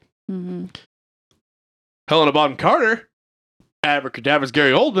 right? Mm-hmm. Helena Bonham Carter abracadabras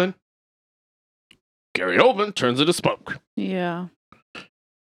Gary Oldman. Gary Oldman turns into smoke. Yeah.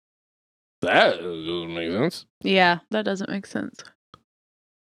 That doesn't make sense. Yeah, that doesn't make sense.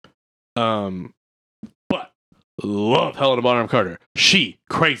 But love Helena Bonham Carter. She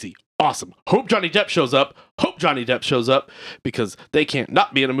crazy, awesome. Hope Johnny Depp shows up. Hope Johnny Depp shows up, because they can't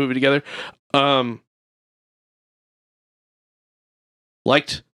not be in a movie together.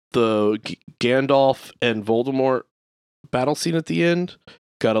 Liked the Gandalf and Voldemort battle scene at the end.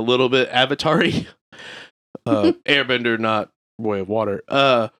 Got a little bit Avatar-y. Airbender, not Way of Water.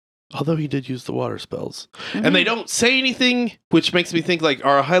 Although he did use the water spells. Mm-hmm. And they don't say anything, which makes me think, like,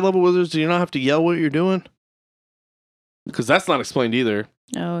 are high-level wizards, do you not have to yell what you're doing? Because that's not explained either.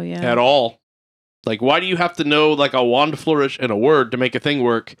 Oh, yeah. At all. Like, why do you have to know, like, a wand flourish and a word to make a thing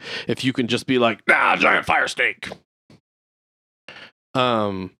work if you can just be like, giant fire snake?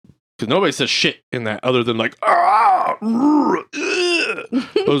 Because nobody says shit in that other than, like, those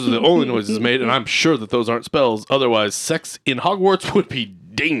are the only noises made, and I'm sure that those aren't spells. Otherwise, sex in Hogwarts would be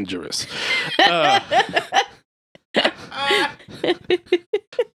dangerous.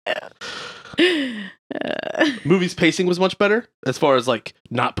 Movie's pacing was much better, as far as, like,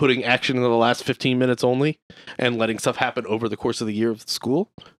 not putting action in the last 15 minutes only and letting stuff happen over the course of the year of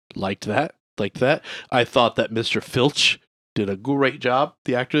school. Liked that. I thought that Mr. Filch did a great job.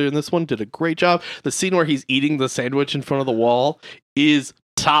 The actor in this one did a great job. The scene where he's eating the sandwich in front of the wall is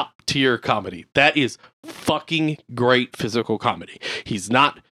top tier comedy. That is fucking great physical comedy. He's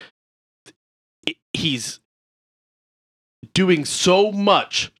doing so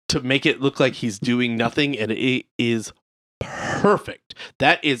much to make it look like he's doing nothing, and it is perfect.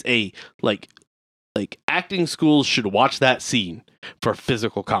 That is a, like acting schools should watch that scene for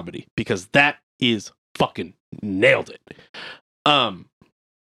physical comedy, because that is fucking nailed it. I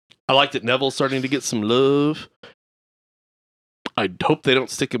like that Neville's starting to get some love. I hope they don't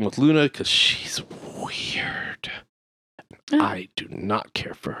stick him with Luna, because she's weird. I do not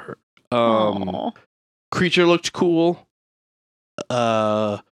care for her. Creature looked cool.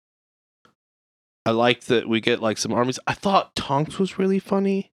 I like that we get, like, some armies. I thought Tonks was really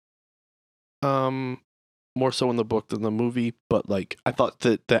funny. More so in the book than the movie, but, like, I thought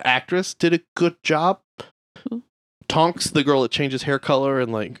that the actress did a good job. Tonks, the girl that changes hair color,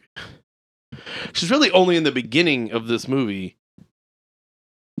 and, like, she's really only in the beginning of this movie.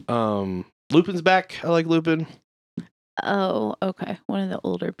 Lupin's back. I like Lupin. Oh, okay. One of the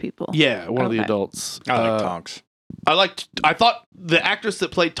older people. Yeah, one of the adults. I like Tonks. I thought the actress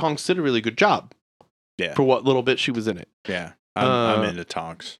that played Tonks did a really good job. Yeah. For what little bit she was in it. Yeah. I'm into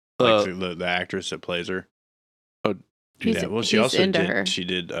Tonks. Like the actress that plays her. Oh, Yeah, well, she he's also into did. her. She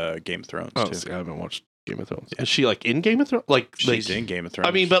did Game of Thrones Oh, too. see, I haven't watched Game of Thrones. Is she like in Game of Thrones? Like She's in Game of Thrones.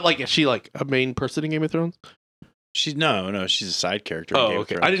 I mean, but like, is she like a main person in Game of Thrones? she's no, she's a side character. In Oh, Game okay. Of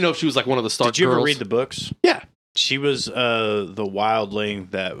Thrones. I didn't know if she was like one of the Stark Did you ever girls. read the books? Yeah. She was the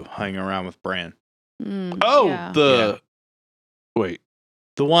wildling that hung around with Bran. Oh, yeah. Wait.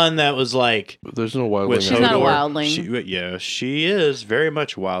 The one that was like There's no wildling. with She's not a Hodor. wildling. She is very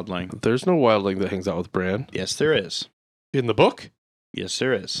much a wildling. There's no wildling that hangs out with Bran Yes, there is. in the book. Yes,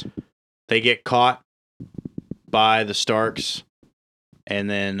 there is. They get caught by the Starks, and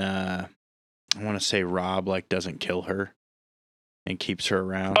then I want to say Robb like doesn't kill her and keeps her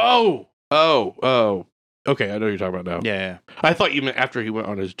around. Oh. Okay, I know what you're talking about now. Yeah. I thought you meant after he went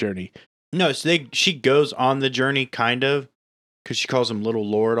on his journey. No, so she goes on the journey kind of because she calls him Little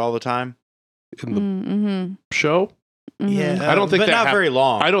Lord all the time. In the Mm-hmm. show. Yeah, I don't think but that not very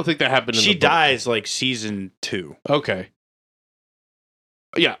long. I don't think that happened. In She the book. dies like season 2. Okay.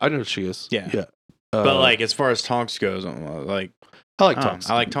 Yeah, I know who she is. Yeah. But like as far as Tonks goes, like I like Tonks.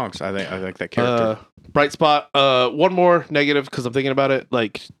 I like Tonks. I like that character. Bright spot. One more negative because I'm thinking about it.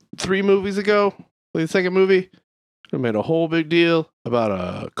 Like 3 movies ago, like the second movie, they made a whole big deal about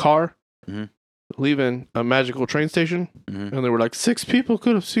a car Mhm. leaving a magical train station, Mhm. and they were like, 6 people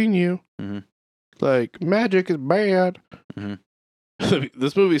could have seen you. Mhm. Like magic is bad. Mhm.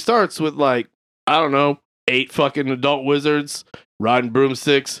 This movie starts with like, I don't know, 8 fucking adult wizards riding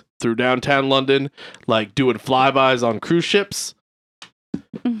broomsticks through downtown London, like doing flybys on cruise ships.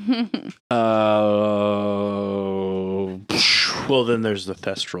 Well, then there's the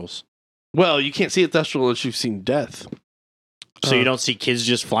Thestrals. Well, you can't see a Thestral unless you've seen Death. So you don't see kids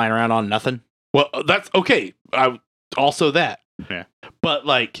just flying around on nothing? Well, that's okay. Also that. Yeah. But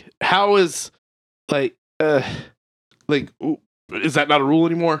like, how is is that not a rule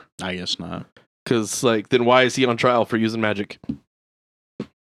anymore? I guess not. Because like, then why is he on trial for using magic?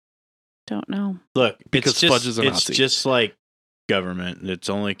 Don't know. Look, Because Fudge is a it's Nazi. just like government. It's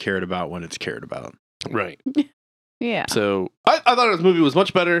only cared about when it's cared about. Right. Yeah. So I thought this movie was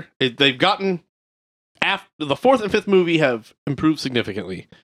much better. They've gotten after the 4th and 5th movie have improved significantly.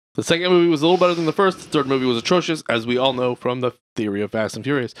 The second movie was a little better than the first. The third movie was atrocious, as we all know from the theory of Fast and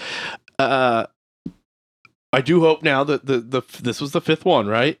Furious. I do hope now that this was the 5th one,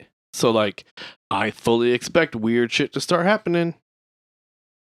 right? So like, I fully expect weird shit to start happening.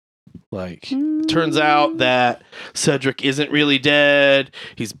 Like, turns out that Cedric isn't really dead.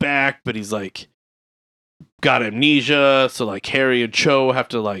 He's back, but he's like got amnesia. So like, Harry and Cho have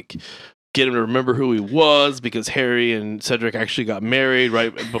to like get him to remember who he was because Harry and Cedric actually got married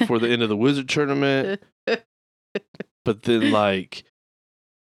right before the end of the Wizard tournament. But then like,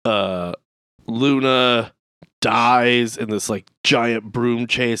 Luna dies in this like giant broom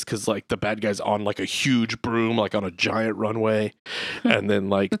chase because like the bad guy's on like a huge broom like on a giant runway, and then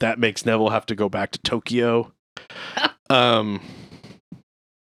like that makes Neville have to go back to Tokyo.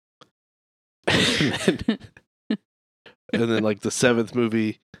 And then like the 7th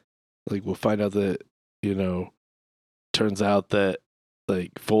movie, like we'll find out that, you know, turns out that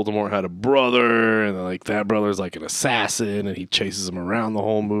like Voldemort had a brother, and like that brother's like an assassin, and he chases him around the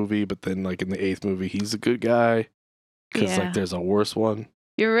whole movie. But then like in the 8th movie, he's a good guy because Yeah. like there's a worse one.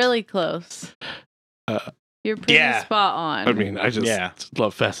 You're really close. You're pretty yeah. spot on. I mean, I just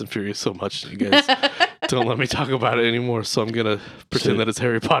love Fast and Furious so much. You guys don't let me talk about it anymore, so I'm gonna pretend that it's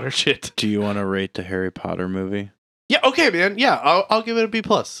Harry Potter shit. Do you want to rate the Harry Potter movie? Yeah, okay, man. Yeah, I'll give it a B+.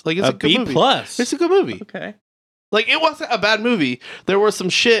 Like it's a good B+. movie. It's a good movie. Okay. Like, it wasn't a bad movie. There was some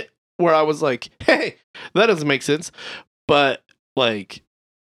shit where I was like, hey, that doesn't make sense. But, like,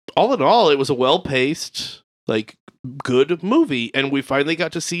 all in all, it was a well-paced, like, good movie. And we finally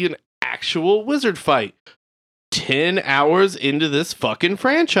got to see an actual wizard fight 10 hours into this fucking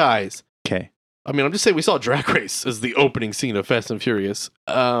franchise. Okay. I mean, I'm just saying we saw Drag Race as the opening scene of Fast and Furious.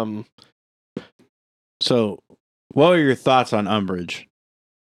 So, what were your thoughts on Umbridge?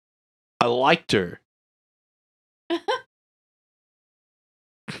 I liked her.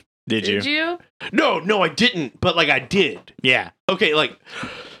 Did you? Did you? No, I didn't. But, like, I did. Yeah. Okay, like,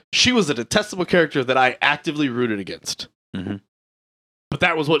 she was a detestable character that I actively rooted against. Mm-hmm. But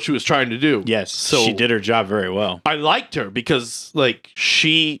that was what she was trying to do. Yes. So- she did her job very well. I liked her because, like,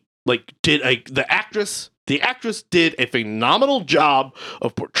 she, like, did the actress did a phenomenal job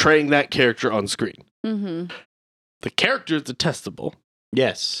of portraying that character on screen. Mm-hmm. The character is detestable,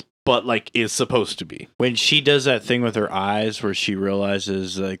 Yes. but, like, is supposed to be. When she does that thing with her eyes where she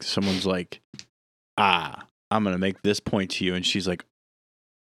realizes, like, someone's like, I'm going to make this point to you. And she's like,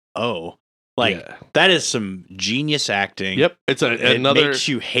 oh. Like Yeah. that is some genius acting. Yep, it's It another. makes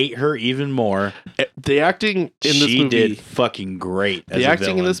you hate her even more. The acting in this She movie did fucking great. As The a acting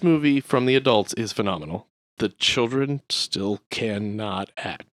in villain. this movie from the adults is phenomenal. The children still cannot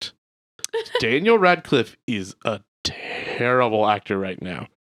act. Daniel Radcliffe is a terrible actor right now.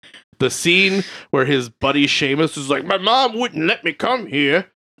 The scene where his buddy Seamus is like, my mom wouldn't let me come here.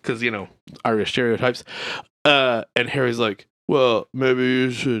 Because, Irish stereotypes. And Harry's like, well, maybe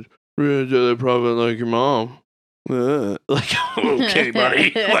you should really probably like your mom. Like, okay,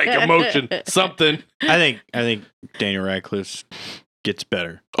 buddy. Like, emotion. Something. I think Daniel Radcliffe gets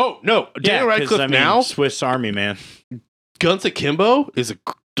better. Oh, no. Daniel 'cause, Radcliffe I mean, now, Swiss Army Man. Guns Akimbo is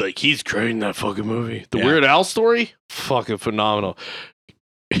he's great in that fucking movie. The Weird Al story, fucking phenomenal.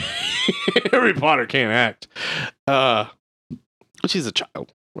 Harry Potter can't act. But she's a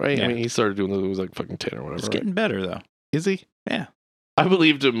child, right? Yeah. I mean, he started doing this when he was like fucking 10 or whatever. It's Right? getting better though. Is he? Yeah. I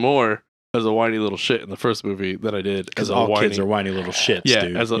believed him more as a whiny little shit in the first movie than I did as Because a all whiny, kids are whiny little shits, yeah,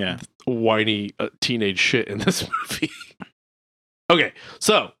 dude. as a whiny teenage shit in this movie. Okay,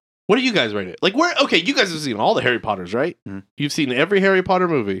 so what do you guys rate it? Like, okay, you guys have seen all the Harry Potters, right? Mhm. You've seen every Harry Potter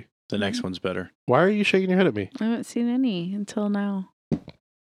movie. The next one's better. Why are you shaking your head at me? I haven't seen any until now.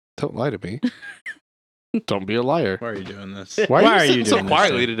 Don't lie to me. Don't be a liar. Why are you doing this? Why are you doing so this,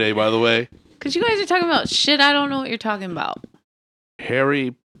 quietly Sam? today, by the way? Because you guys are talking about shit I don't know what you're talking about.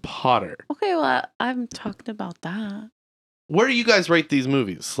 Harry Potter. Okay, well, I'm talking about that. Where do you guys rate these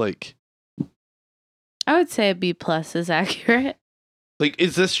movies? Like, I would say a B+ is accurate.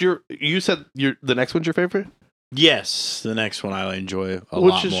 is this you said the next one's your favorite? Yes, the next one I enjoy a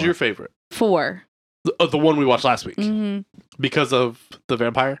lot Which is more. your favorite? 4. The one we watched last week. Mm-hmm. Because of the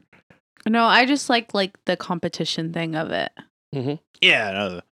vampire? No, I just like the competition thing of it. Yeah,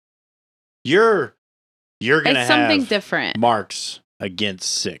 no, you're gonna It's something have different. marks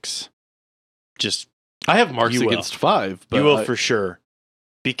against 6. Just I have marks You will. against 5. But you will for sure,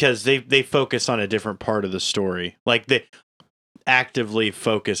 because they focus on a different part of the story. Like they actively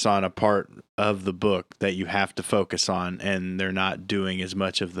focus on a part of the book that you have to focus on, and they're not doing as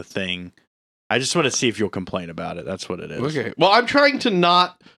much of the thing. I just want to see if you'll complain about it. That's what it is. Okay. Well, I'm trying to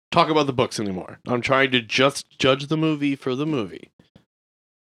not talk about the books anymore. I'm trying to just judge the movie for the movie.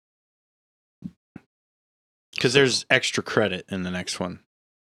 Because there's extra credit in the next one.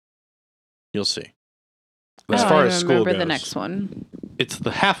 You'll see. As I far don't as even school remember goes. the next one. It's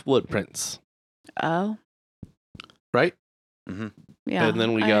the Half-Blood Prince, Oh, right? yeah. And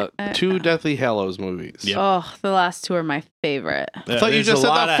then we got 2 Deathly Hallows movies. Yep. Oh, the last 2 are my favorite. I thought you There's just a said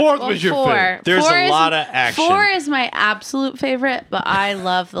lot that of- 4th Well, was your 4. favorite. There's 4 a is- lot of action. 4 is my absolute favorite, but I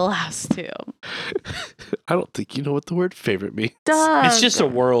love the last 2. I don't think you know what the word favorite means. Doug. It's just a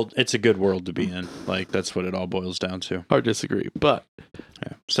world. It's a good world to be in. Like that's what it all boils down to. Hard to disagree, but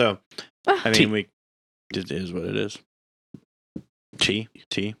Yeah. So I T. mean, it is what it is. T.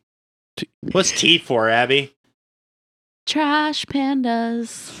 What's T for, Abby? Trash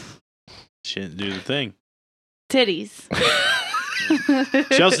pandas. She didn't do the thing. Titties.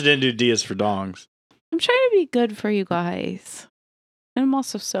 She also didn't do Diaz for dongs. I'm trying to be good for you guys. And I'm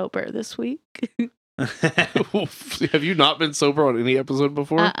also sober this week. have you not been sober on any episode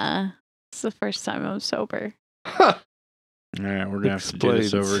before? It's the first time I'm sober. All right, we're gonna have to do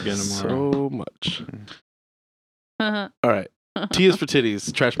this Explains over again tomorrow. So much. All right. T is for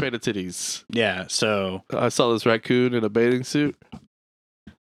titties. Trash panda titties. Yeah. So I saw this raccoon in a bathing suit.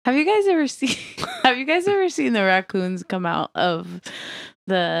 Have you guys ever seen the raccoons come out of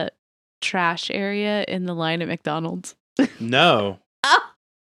the trash area in the line at McDonald's? no.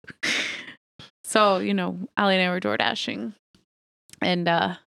 So, Allie and I were door dashing. And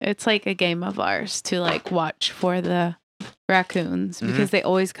it's like a game of ours to like watch for the raccoons because they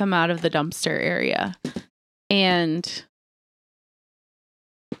always come out of the dumpster area. And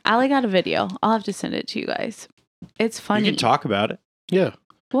Allie got a video. I'll have to send it to you guys. It's funny. You can talk about it. Yeah.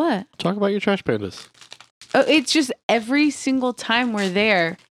 What? Talk about your trash pandas. Oh, it's just every single time we're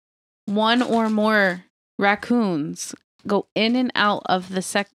there, one or more raccoons go in and out of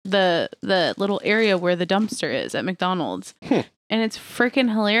the little area where the dumpster is at McDonald's. And it's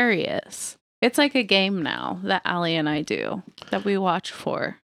freaking hilarious. It's like a game now that Allie and I do that we watch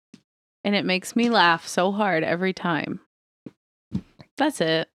for. And it makes me laugh so hard every time. That's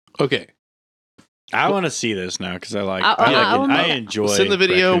it. Okay. I want to see this now because I like. I'll I enjoy. Send the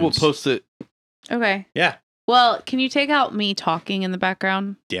video. raccoons. We'll post it. Okay. Yeah. Well, can you take out me talking in the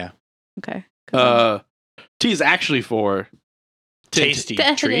background? Yeah. Okay. T is actually for Tasty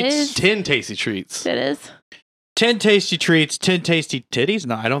That treats. is. 10 tasty treats. It is. 10 tasty treats. 10 tasty titties.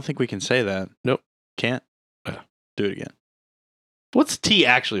 No, I don't think we can say that. Nope. Can't. Yeah. Do it again. What's T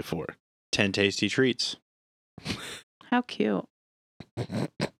actually for? 10 tasty treats. How cute.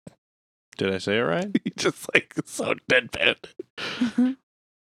 Did I say it right? Just like so deadpan.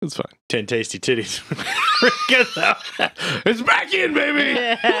 It's fine. 10 tasty titties. It's back in,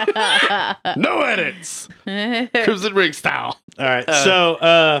 baby. No edits. Crimson Ring style. All right.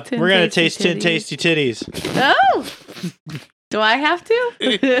 So 10 we're going to tasty taste 10 titties. tasty titties. Oh! Do I have to?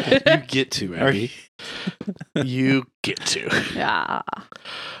 You get to, Abby. You get to. Yeah.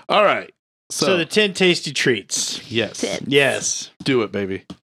 All right. So the 10 tasty treats. Yes. 10. Yes. Do it, baby.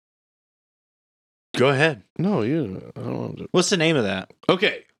 Go ahead. No, you. I don't want to. What's the name of that?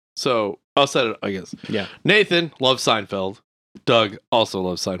 Okay. So I'll set it, I guess. Yeah. Nathan loves Seinfeld. Doug also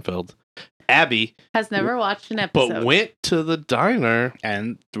loves Seinfeld. Abby, Has never watched an episode. but went to the diner.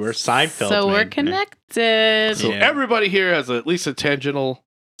 And we're Seinfeld. So we're man. connected. So Yeah. everybody here has at least a tangential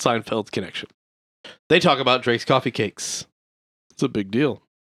Seinfeld connection. They talk about Drake's coffee cakes. It's a big deal.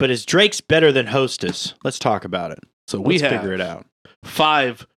 But is Drake's better than Hostess? Let's talk about it. So we Let's have figure it out.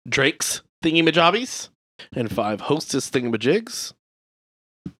 5 Drake's thingy-majobbies and 5 Hostess thingamajigs.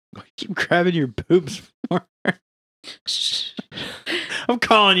 Keep grabbing your boobs more. I'm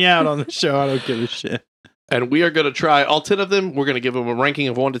calling you out on the show. I don't give a shit. And we are going to try all 10 of them. We're going to give them a ranking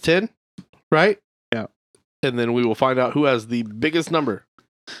of 1 to 10, right? Yeah. And then we will find out who has the biggest number.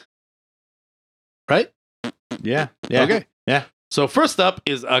 Right? Yeah. Yeah. Okay. Yeah. So first up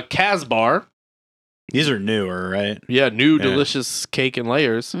is a Casbar. These are newer, right? Yeah, new Yeah. delicious cake and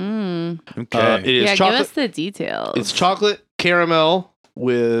layers. Mm. Okay. It is Yeah, chocolate. give us the details. It's chocolate caramel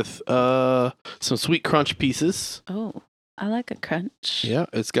with some sweet crunch pieces. Oh, I like a crunch. Yeah,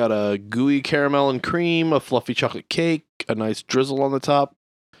 it's got a gooey caramel and cream, a fluffy chocolate cake, a nice drizzle on the top,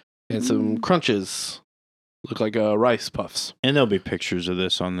 and some crunches. Look like rice puffs. And there'll be pictures of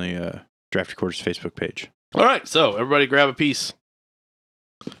this on the Drafty Quarters Facebook page. All right, so everybody grab a piece.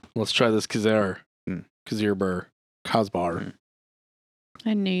 Let's try this Kazir Burr. Casbar.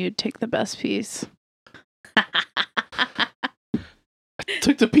 I knew you'd take the best piece.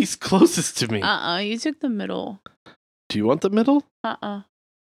 Took the piece closest to me. You took the middle. Do you want the middle? Oh,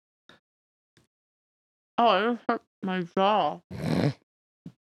 it hurt my jaw.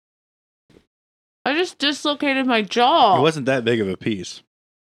 I just dislocated my jaw. It wasn't that big of a piece.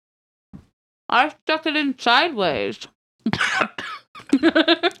 I stuck it in sideways.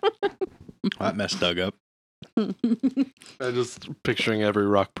 That messed Doug up. I'm just picturing every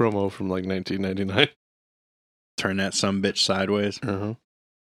rock promo from like 1999. Turn that sumbitch sideways. Uh-huh.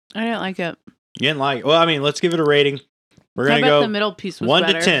 I didn't like it. You didn't like it? Well, I mean, let's give it a rating. We're I going to bet go the middle piece was 1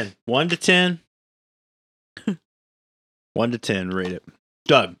 better. to 10. 1 to 10. 1 to 10. Rate it.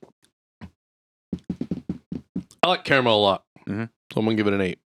 Doug. I like caramel a lot. Mhm. So I'm going to give it an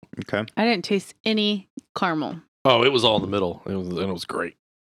 8. Okay. I didn't taste any caramel. Oh, it was all in the middle. It was great.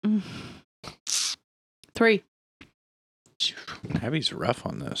 3. Abby's rough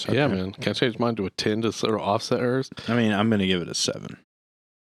on this. Yeah, Okay. man. Can I change mine to a 10 to sort of offset hers? I mean, I'm going to give it a 7.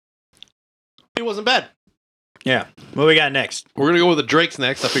 It wasn't bad. Yeah. What we got next? We're going to go with the Drake's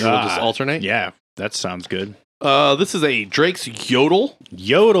next. I figure we'll just alternate. Yeah. That sounds good. This is a Drake's Yodel.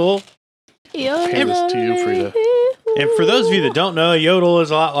 Yodel. Hand this to you, Frida. And for those of you that don't know, Yodel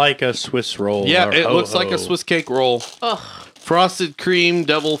is a lot like a Swiss roll. Yeah, or it looks ho-ho. like a Swiss cake roll. Ugh. Frosted cream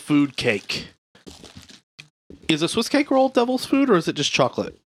devil food cake. Is a Swiss cake roll devil's food or is it just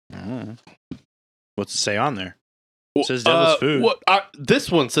chocolate? What's it say on there? It says devil's food.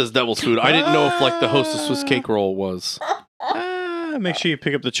 This one says devil's food. I didn't know if like the Hostess Swiss cake roll was. Make sure you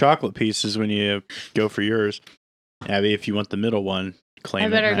pick up the chocolate pieces when you go for yours. Abby, if you want the middle one, claim I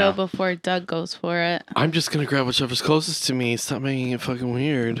it better now. go before Doug goes for it. I'm just gonna grab whichever's closest to me. Stop making it fucking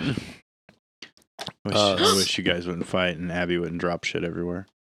weird. I wish you guys wouldn't fight and Abby wouldn't drop shit everywhere.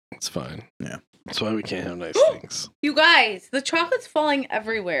 It's fine. Yeah. That's why we can't have nice things. You guys, the chocolate's falling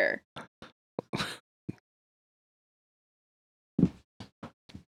everywhere.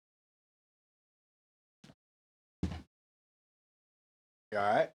 You all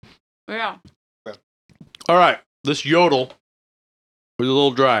right? Yeah. All right, this Yodel was a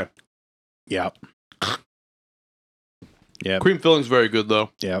little dry. Yep. Yep. Cream filling's very good though.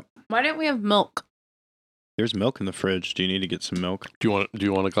 Yep. Why didn't we have milk? There's milk in the fridge. Do you need to get some milk? Do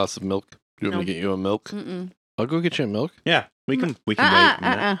you want a glass of milk? Do you want me to get you a milk? Mm-mm. I'll go get you a milk. Yeah, we can wait.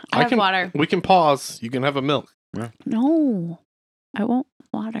 I have can- water. We can pause. You can have a milk. No, I won't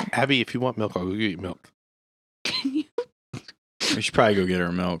water. Abby, if you want milk, I'll go get you milk. Can you? We should probably go get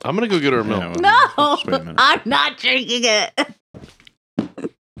her milk. I'm gonna go get her a milk. Yeah, No, well, just wait a minute. I'm not drinking it.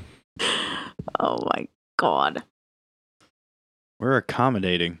 Oh my god. We're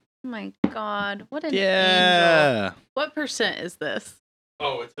accommodating. Oh my god. What an angel. Yeah. What percent is this?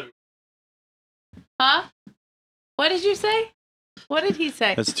 Oh, it's Huh? What did you say? What did he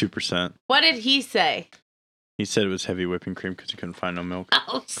say? That's 2%. What did he say? He said it was heavy whipping cream because he couldn't find no milk.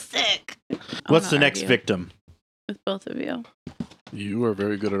 Oh, sick. What's the next victim? With both of you. You are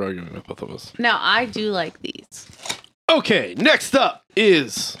very good at arguing with both of us. Now, I do like these. Okay, next up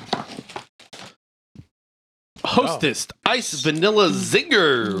is Hostess Ice Vanilla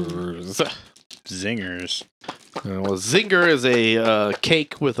Zingers. Zingers. Well, Zinger is a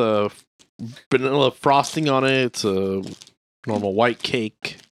cake with a vanilla frosting on it. It's a normal white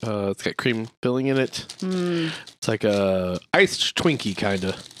cake. It's got cream filling in it. It's like a iced Twinkie, kind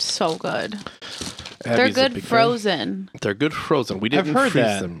of. So good. Abby's They're good frozen. They're good frozen. We I've didn't heard freeze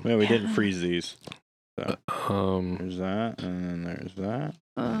that. them. Well, we didn't freeze these. So. Um, There's that, and then there's that.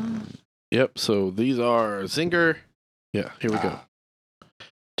 Yep. So these are Zinger. Yeah. Here we go.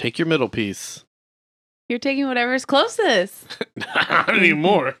 Take your middle piece. You're taking whatever's closest. Not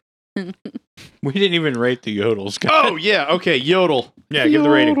anymore. We didn't even rate the yodels. Oh yeah. Okay. Yodel. Yeah, give the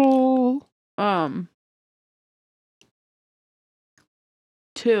rating.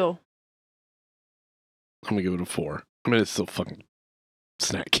 2. I'm gonna give it a 4. I mean, it's still fucking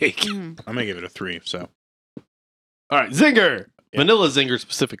snack cake. I'm gonna give it a 3. So, All right, Zinger. Yeah. Vanilla Zinger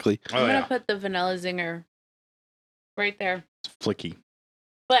specifically. I'm going to put the vanilla zinger right there. It's flicky.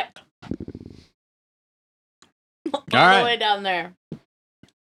 Flick. All right. the way down there.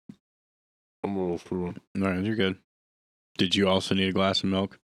 I'm a little through. All right, you're good. Did you also need a glass of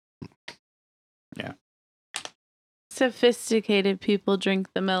milk? Yeah. Sophisticated people drink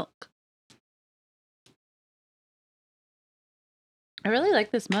the milk. I really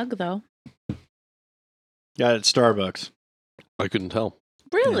like this mug, though. Got it at Starbucks. I couldn't tell.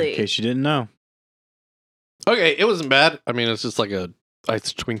 Really? In case you didn't know. Okay, it wasn't bad. I mean, it's just like a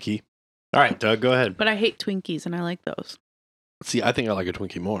iced Twinkie. All right, Doug, go ahead. But I hate Twinkies, and I like those. See, I think I like a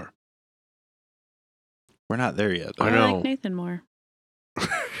Twinkie more. We're not there yet. Though. I know. like Nathan more.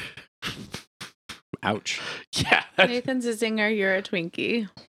 Ouch. Yeah. Nathan's a zinger, you're a Twinkie.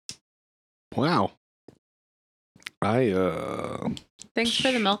 Wow. Thanks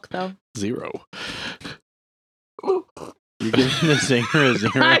for the milk, though. 0. You're giving the Zinger a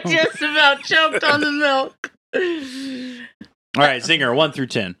 0? I just about choked on the milk. All right, Zinger, 1 through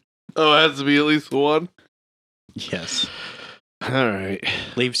 10. Oh, it has to be at least 1? Yes. All right.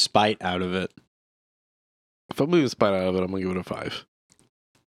 Leave spite out of it. If I'm leaving spite out of it, I'm going to give it a 5.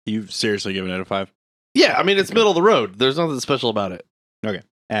 You've seriously given it a 5? Yeah, I mean, it's middle of the road. There's nothing special about it. Okay.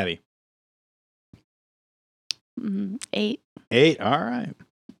 Abby. 8. 8? All right.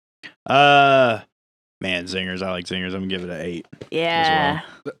 Man, Zingers. I like Zingers. I'm going to give it an 8. Yeah.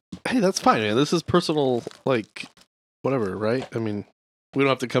 Hey, that's fine, man. This is personal, like, whatever, right? I mean, we don't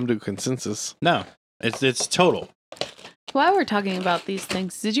have to come to a consensus. No, it's total. While we're talking about these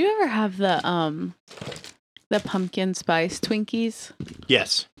things, did you ever have the pumpkin spice Twinkies?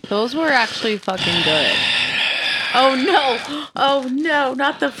 Yes. Those were actually fucking good. Oh no! Oh no!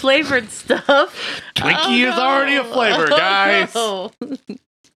 Not the flavored stuff. Twinkie is already a flavor, guys. No.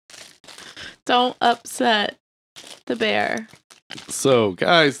 Don't upset the bear. So,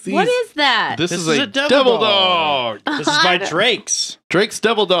 guys, What is that? This is a Devil Dog. This is by Drake's. Drake's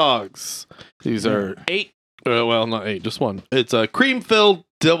Devil Dogs. These are 8. Well, not 8, just 1. It's a cream-filled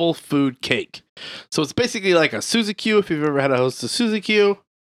devil food cake. So it's basically like a Suzy-Q, if you've ever had a Hostess Suzy-Q.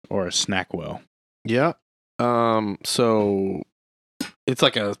 Or a Snackwell. Yeah. So it's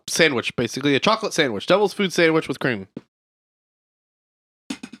like a sandwich, basically. A chocolate sandwich. Devil's food sandwich with cream.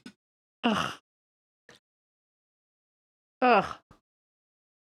 Ugh. Ugh.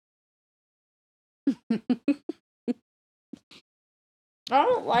 I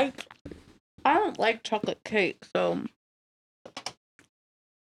don't like chocolate cake, so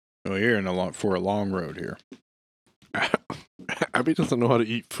Well, you're in for a long road here. Abby doesn't know how to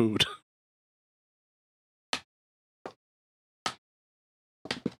eat food.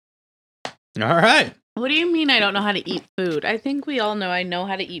 All right. what do you mean I don't know how to eat food? I think we all know I know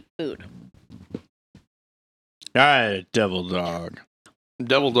how to eat food. All right, Devil Dog.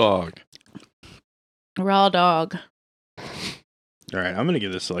 Devil Dog. Raw dog. All right, I'm going to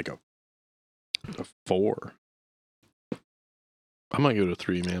give this like a 4. I might give it a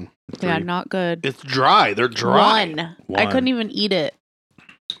 3, man. Yeah, 3. not good. It's dry. They're dry. 1. 1. I couldn't even eat it.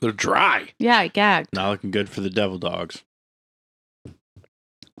 They're dry. Yeah, I gagged. Not looking good for the Devil Dogs.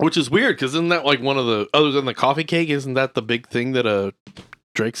 Which is weird, because isn't that like one of the, other than the coffee cake, isn't that the big thing that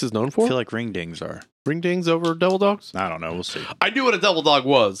Drake's is known I for? feel like ring dings are. Ring dings over Devil Dogs? I don't know. We'll see. I knew what a Devil Dog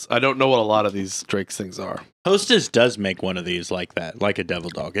was. I don't know what a lot of these Drake's things are. Hostess does make one of these like that, like a Devil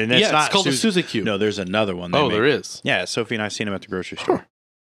Dog. And it's not it's called a Suzy-Q. No, there's another one. Oh, there is. Yeah, Sophie and I seen them at the grocery store.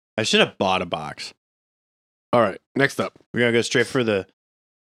 I should have bought a box. All right, next up. We're gonna go straight for the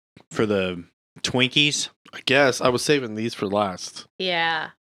Twinkies. I guess I was saving these for last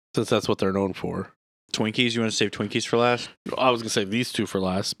Yeah. since that's what they're known for. Twinkies. You want to save Twinkies for last? I was gonna save these two for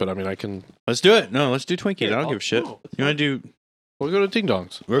last, but I mean I can. Let's do it. No, let's do Twinkies. Yeah, I don't give a shit. no, You want to do? We'll go to Ding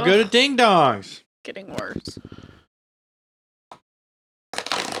Dongs. We're good at Ding Dongs. Getting worse.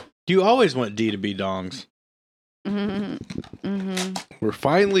 You always want D to be dongs. We're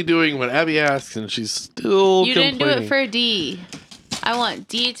finally doing what Abby asks, and she's still You complaining. didn't do it for D. I want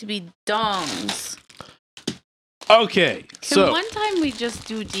D to be dongs. Okay, Can one time we just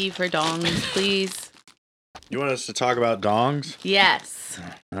do D for dongs, please? You want us to talk about dongs? Yes.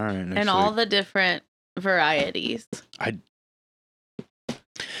 All right. And all the different varieties. I-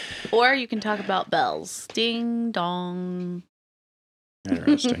 Or you can talk about bells. Ding dong.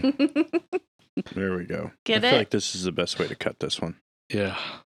 Interesting. There we go. Get I feel it? like this is the best way to cut this one. Yeah.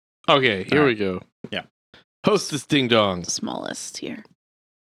 Okay, here we go. Yeah. Hostess Ding Dongs. Smallest here.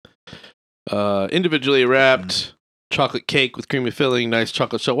 Individually wrapped chocolate cake with creamy filling, nice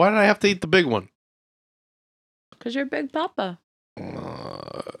chocolate shell. Why did I have to eat the big one? Because you're Big Papa.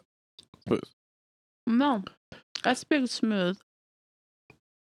 No. That's Big Smooth.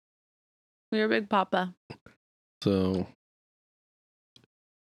 You're Big Papa. So,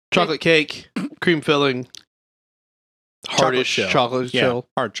 chocolate cake, cream filling, hardish chocolate Yeah, shell.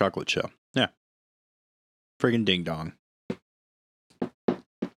 hard chocolate shell. Yeah. Friggin' ding dong.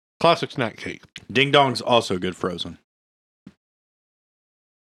 Classic snack cake. Ding dong's also good frozen.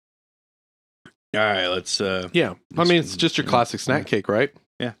 All right, let's Yeah. I mean, it's just your classic snack cake, right?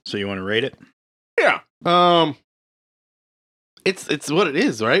 yeah. So you want to rate it? Yeah. It's what it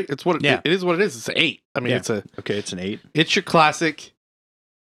is, right? It's what Yeah. it is what it is. It's an 8. I mean, Yeah. it's It's an 8. it's your classic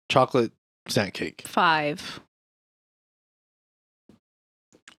chocolate snack cake. 5.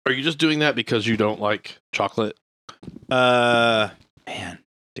 Are you just doing that because you don't like chocolate? Man,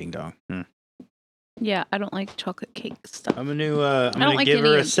 ding dong. Yeah, I don't like chocolate cake stuff. I'm gonna don't like give her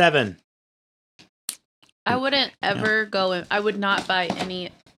any- a 7. I wouldn't ever go in. I would not buy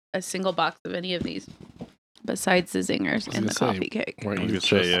a single box of any of these besides the zingers and the coffee cake. Weren't I you was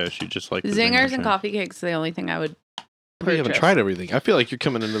gonna just- say, yeah, she just like the Zingers and yeah. coffee cakes are the only thing I would You purchase. haven't tried everything. I feel like you're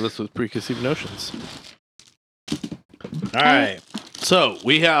coming into this with preconceived notions. All right, So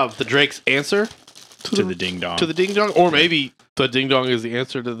we have the Drake's answer to the ding dong. to the ding dong, or maybe the ding dong is the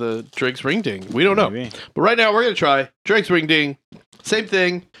answer to the Drake's ring ding. We don't know. Maybe. But right now we're gonna try Drake's ring ding. Same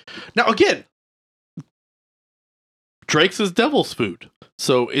thing. Now again, Drake's is devil's food,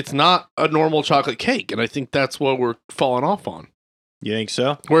 so it's not a normal chocolate cake, and I think that's what we're falling off on. You think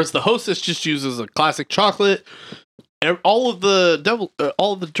so? Whereas the Hostess just uses a classic chocolate. All of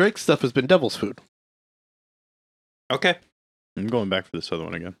the Drake stuff has been devil's food. Okay. I'm going back for this other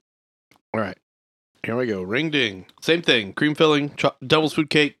one again. All right, here we go. Ring ding. Same thing. Cream filling, devil's food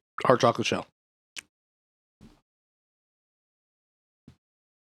cake, hard chocolate shell.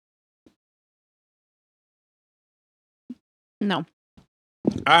 No, All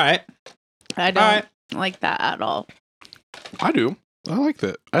right. I don't All right. like that at all. I do. I like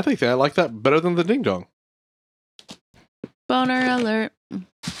that. I think that I like that better than the ding dong. Boner alert.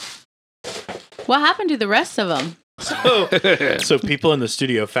 What happened to the rest of them? So people in the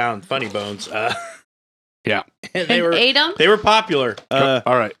studio found funny bones. Yeah. and they And were ate them? they were popular. All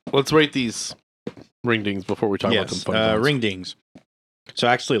right, let's rate these ring dings before we talk about them. Yes, Fun ones. ring dings. So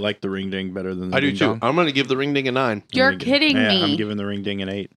I actually like the ring ding better than the I do ding too. dong. I'm going to give the ring ding a 9. You're Ring ding. kidding Yeah, me. I'm giving the ring ding an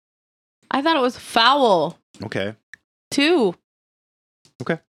 8. I thought it was foul. Okay. 2.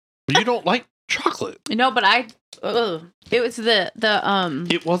 You don't like chocolate. No, but it was the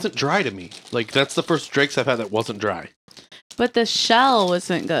It wasn't dry to me. Like that's the first Drake's I've had that wasn't dry. but the shell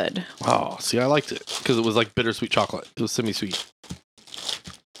wasn't good. Oh, see, I liked it because it was like bittersweet chocolate. It was semi-sweet.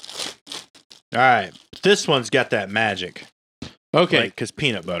 All right. This one's got that magic. Okay, Because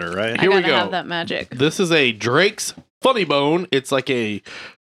peanut butter, right? Here I we gotta go. have that magic. this is a Drake's Funny Bone. It's like a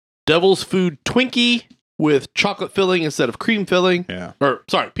devil's food Twinkie with chocolate filling instead of cream filling. Yeah. Or,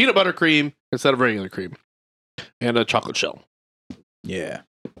 sorry, peanut butter cream instead of regular cream. And a chocolate shell. Yeah.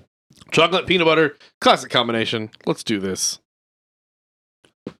 Chocolate, peanut butter, classic combination. Let's do this.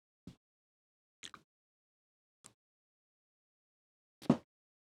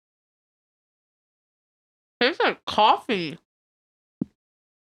 Tastes like coffee.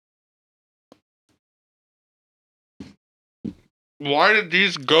 Why did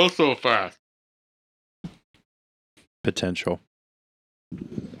these go so fast? Potential.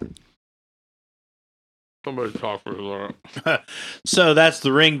 Somebody talk for that. So that's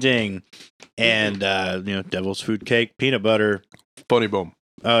the ring ding. And devil's food cake, peanut butter. Funny Bone.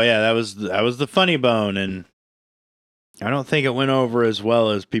 Oh yeah, that was the funny bone, and I don't think it went over as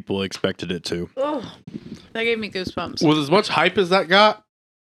well as people expected it to. Oh, that gave me goosebumps. With as much hype as that got,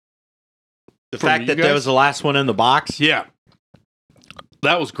 The From fact you that guys? that was the last one in the box. yeah,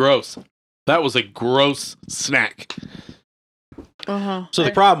 that was gross. That was a gross snack. Uh-huh. So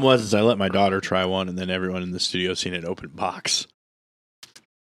the problem was is I let my daughter try one, and then everyone in the studio seen it open box.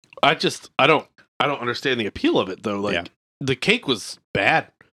 I don't understand the appeal of it though. Like Yeah. the cake was bad.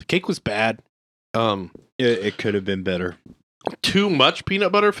 The cake was bad. It could have been better. Too much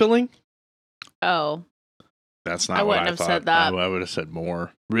peanut butter filling. Oh. That's not I what wouldn't I have thought. said that. I would have said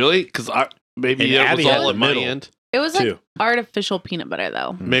more. Really? Because maybe And that Abby was had all the at my middle. end. It was like Too. artificial peanut butter,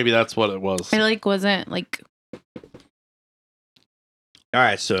 though. Maybe that's what it was. It like wasn't like, All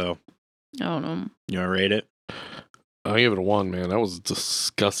right, so I don't know. you want to rate it? I give it a 1, man. That was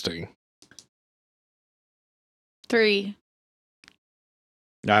disgusting. 3.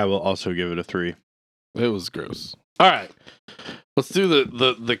 I will also give it a 3. It was gross. All right, let's do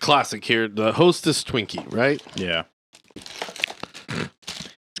the classic here. The Hostess Twinkie, right? Yeah.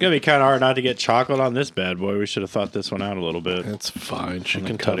 It's gonna be kind of hard not to get chocolate on this bad boy. We should have thought this one out a little bit. That's fine. She On the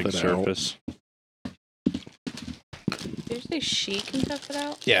can cut cutting it out. surface. Did you say she can tough it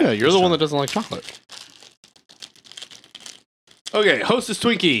out? Yeah, you're the one that doesn't like chocolate. Okay, Hostess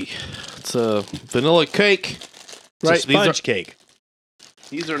Twinkie. It's a vanilla cake. It's a sponge cake.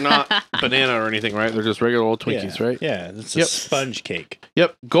 These are not banana or anything, right? They're just regular old Twinkies, Yeah. right? Yeah, it's a Yep. sponge cake.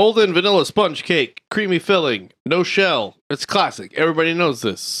 Yep. Golden vanilla sponge cake, creamy filling, no shell. It's classic. Everybody knows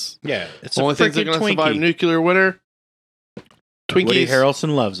this. Yeah, it's Only a things that are freaking going to survive Twinkie. nuclear winter. Woody Twinkies,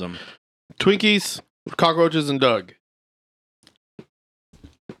 Harrelson loves them. Twinkies, cockroaches, and Doug.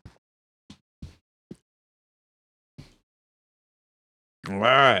 All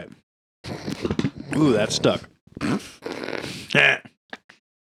right. Ooh, that stuck.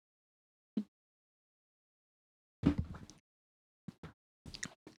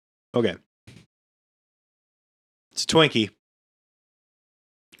 Okay. It's a Twinkie.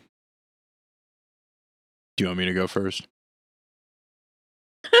 Do you want me to go first?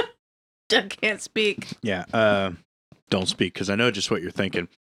 Doug can't speak. Yeah. Don't speak because I know just what you're thinking.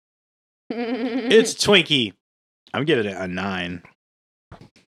 It's Twinkie. I'm giving it a 9.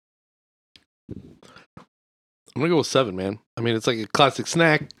 I'm going to go with 7, man. I mean, it's like a classic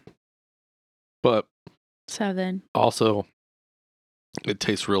snack, but 7. also it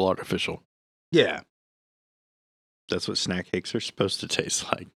tastes real artificial. Yeah. That's what snack cakes are supposed to taste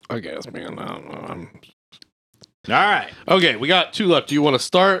like. I guess, man. I don't know. All right. Okay, we got 2 left. Do you want to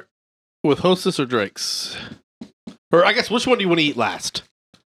start with Hostess or Drake's? Or I guess, which one do you want to eat last?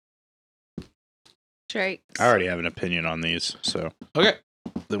 Drake. I already have an opinion on these, so. Okay,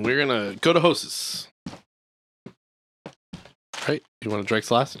 then we're going to go to Hostess. Right? You want Drake's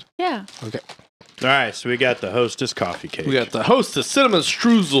last? Yeah. Okay. All right, so we got the Hostess coffee cake. We got the Hostess Cinnamon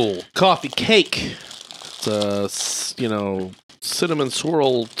Streusel Coffee Cake. It's a, cinnamon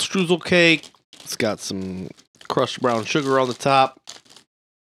swirl streusel cake. It's got some crushed brown sugar on the top.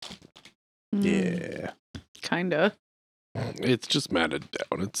 Yeah. Kinda. It's just matted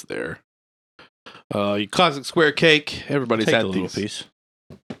down. It's there. Your classic square cake. Everybody's Take had a little these. piece.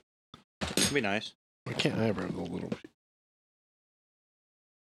 It'd be nice. I can't ever have a little piece.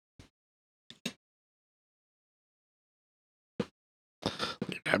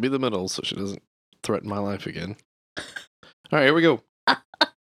 Abby the middle so she doesn't threaten my life again. All right, here we go. All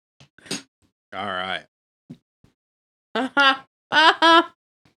right.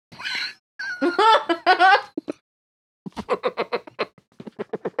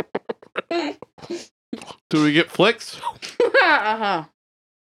 Do we get flicks?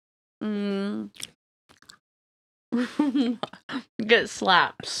 Get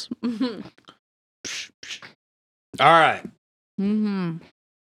slaps. All right. Mm-hmm.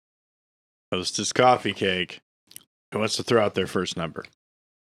 Hostess coffee cake. Who wants to throw out their first number?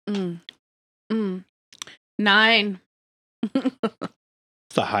 9.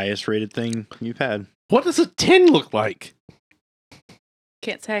 It's the highest rated thing you've had. What does a 10 look like?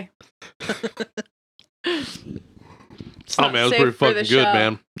 Can't say. Oh, man, it was pretty fucking good,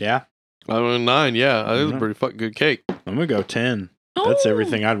 man. Yeah. I mean, 9, yeah. It was a Mhm. pretty fucking good cake. I'm going to go 10. That's Ooh.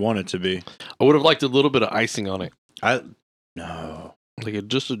 everything I'd want it to be. I would have liked a little bit of icing on it. No. Like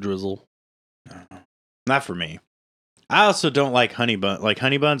just a drizzle. No. Not for me. I also don't like honey bun. Like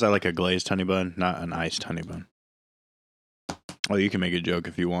honey buns, I like a glazed honey bun, not an iced honey bun. Well, you can make a joke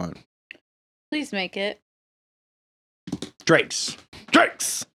if you want. Please make it. Drake's.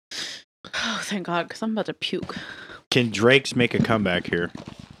 Drake's! Oh, thank God, because I'm about to puke. Can Drake's make a comeback here?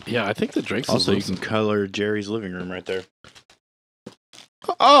 Yeah, I think the Drake's Also, you is can color Jerry's living room right there.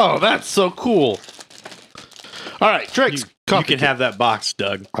 Oh, that's so cool. All right, Drake's You coffee can cake. have that box,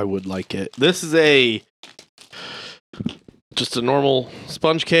 Doug. I would like it. This is just a normal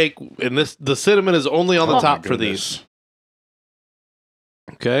sponge cake, and the cinnamon is only on the Oh, top my for these.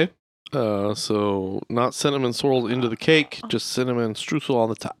 Okay. So not cinnamon swirled into the cake, just cinnamon streusel on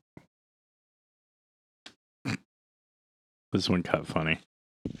the top. This one cut funny.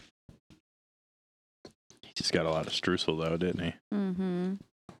 He just got a lot of streusel, though, didn't he? Mm-hmm.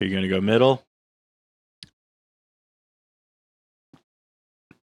 Are you going to go middle?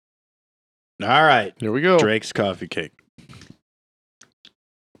 All right. Here we go. Drake's coffee cake.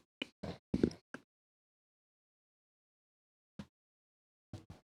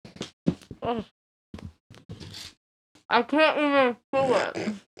 Oh. I can't even pull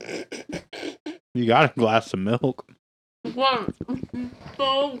it. You got a glass of milk. One,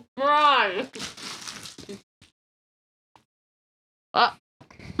 so dry.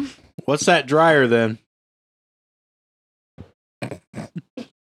 What's that dryer then?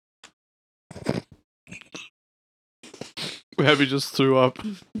 Abby just threw up.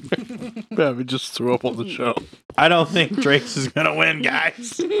 Abby just threw up on the show. I don't think Drake's is going to win,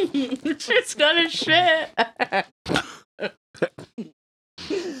 guys. It's gonna shit.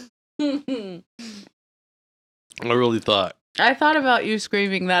 I really thought. I thought about you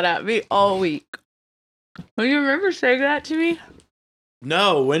screaming that at me all week. Do you remember saying that to me?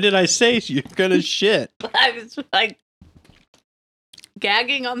 No, when did I say you're going to shit? I was like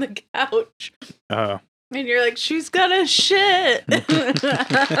gagging on the couch. Oh. And you're like, she's gonna shit.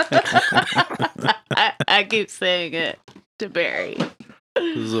 I keep saying it to Barry.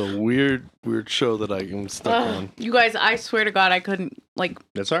 This is a weird show that I am stuck on. You guys, I swear to God, I couldn't, like,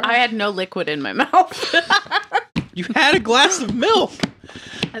 That's all I right. had no liquid in my mouth. You had a glass of milk.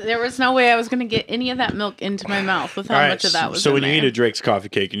 There was no way I was going to get any of that milk into my mouth with how All right, much of that was so in when there. you eat a Drake's coffee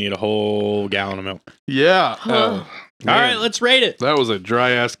cake, you need a whole gallon of milk. Yeah. Huh. All right, let's rate it. That was a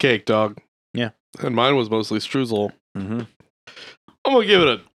dry ass cake, dog. Yeah. And mine was mostly streusel. Mm-hmm. I'm gonna give it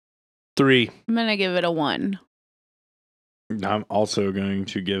a 3. I'm going to give it a 1. I'm also going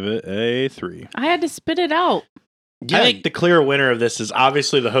to give it a 3. I had to spit it out. Yeah, I think the clear winner of this is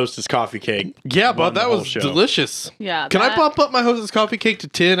obviously the Hostess coffee cake. yeah, but won the that whole was show. delicious. Yeah. Can I that- bump up my Hostess coffee cake to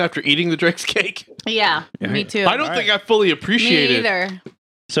 10 after eating the Drake's cake? Yeah, Yeah. me too. I don't think I fully appreciate Me it. either.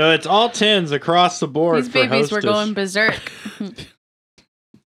 So it's all 10s across the board. These for babies were Hostess. going berserk.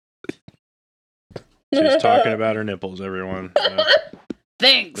 She's talking about her nipples, everyone.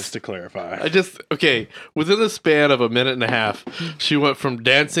 Thanks. Just to clarify. Okay, within the span of a minute and a half, she went from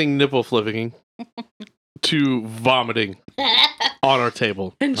dancing nipple flipping to vomiting on our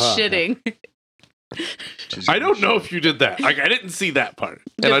table. And shitting. I don't know if you did that. Like, I didn't see that part.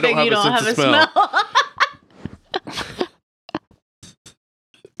 Good And I don't thing have you a sense of smell.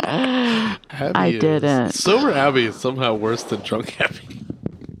 Abby I didn't. Sober Abby is somehow worse than drunk Abby.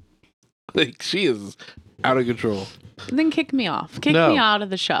 Like, she is out of control. Then kick me off. Kick No. me out of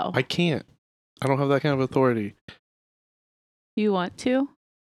the show. I can't. I don't have that kind of authority. You want to?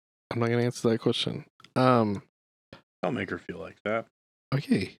 I'm not going to answer that question. Don't make her feel like that.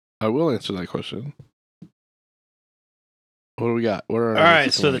 Okay. I will answer that question. What do we got? What are All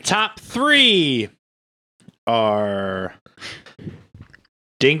right, so the top 3 are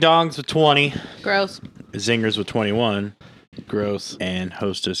Ding Dongs with 20, Gross. Zingers with 21, gross and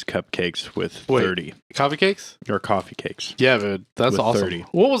Hostess Cupcakes with Wait. 30. coffee cakes? Or coffee cakes. Yeah, dude. That's With awesome. 30.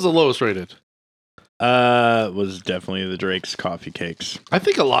 What was the lowest rated? Was definitely the Drake's coffee cakes. I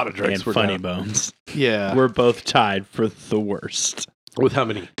think a lot of drinks And were Funny down. Bones. Yeah. We're both tied for the worst. With how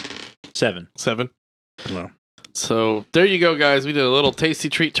many? 7. 7? Well, So there you go, guys. We did a little tasty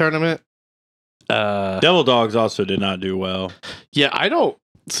treat tournament. Devil Dogs also did not do well. Yeah, I don't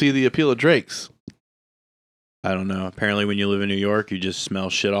see the appeal of Drake's. I don't know. Apparently, when you live in New York, you just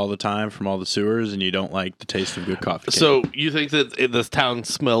smell shit all the time from all the sewers, and you don't like the taste of good coffee cake. So you think that this town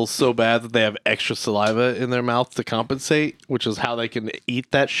smells so bad that they have extra saliva in their mouth to compensate, which is how they can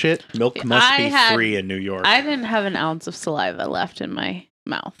eat that shit? milk must I be had- free in New York. I didn't have an ounce of saliva left in my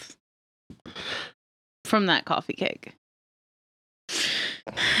mouth from that coffee cake.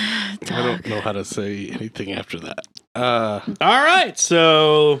 I don't know how to say anything after that. All right,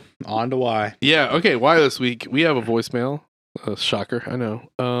 so on to why. Yeah, okay. Why this week? We have a voicemail. Shocker, I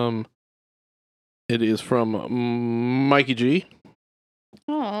know. It is from Mikey G,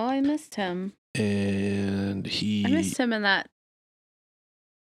 Oh, I missed him. and I missed him in that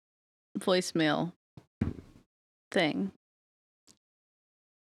voicemail thing.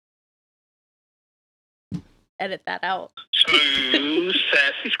 Edit that out. Smooth,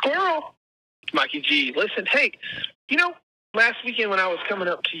 sassy squirrel. Mikey G. Listen, hey, last weekend when I was coming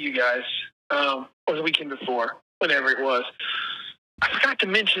up to you guys, or the weekend before, whenever it was. I forgot to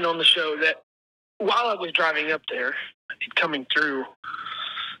mention on the show that while I was driving up there, coming through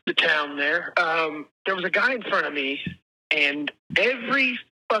the town there was a guy in front of me, and every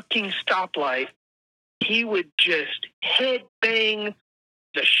fucking stoplight, he would just headbang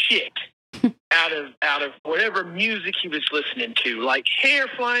the shit out of whatever music he was listening to, like hair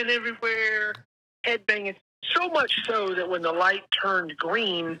flying everywhere, headbanging. So much so that when the light turned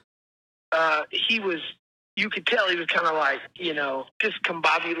green, you could tell he was kind of like,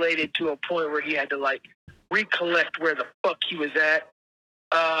 discombobulated to a point where he had to like recollect where the fuck he was at.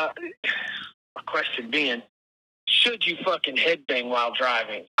 My question being, should you fucking headbang while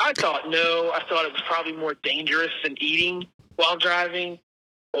driving? I thought no. I thought it was probably more dangerous than eating while driving,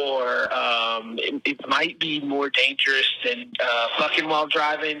 or it might be more dangerous than fucking while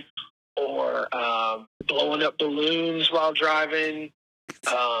driving, or blowing up balloons while driving,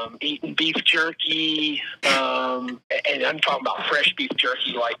 eating beef jerky, and I'm talking about fresh beef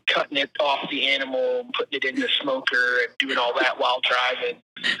jerky, like cutting it off the animal, putting it in the smoker, and doing all that while driving.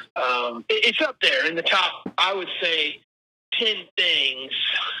 It's up there in the top, I would say, 10 things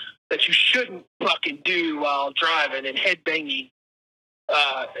that you shouldn't fucking do while driving, and headbanging.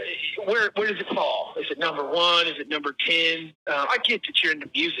 Where does it fall? Is it number 1? Is it number 10? I get that you're into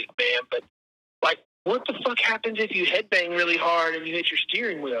music, man, but like, what the fuck happens if you headbang really hard and you hit your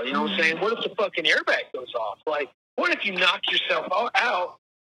steering wheel? You know what I'm saying? What if the fucking airbag goes off? Like, what if you knock yourself out,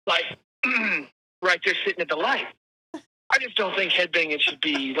 like, right there sitting at the light? I just don't think headbanging should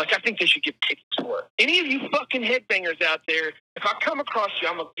be, like, I think they should give tickets for it. Any of you fucking headbangers out there, if I come across you,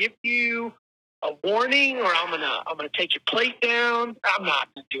 I'm going to give you a warning, or I'm gonna take your plate down. I'm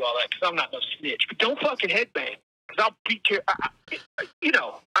not going to do all that because I'm not no snitch. But don't fucking headbang, because I'll beat you.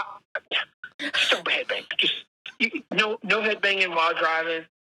 Just don't headbang. Just no headbanging while driving.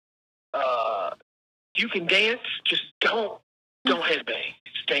 You can dance, just don't headbang.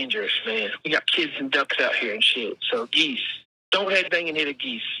 It's dangerous, man. We got kids and ducks out here and shit. So geese, don't headbang and hit a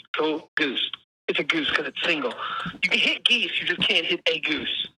geese. Go goose. It's a goose because it's single. You can hit geese, you just can't hit a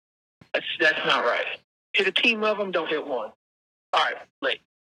goose. That's not right. Hit a team of them, don't hit one. All right, late.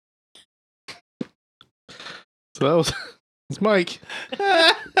 So it's Mike.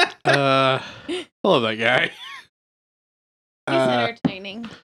 I love that guy. He's entertaining.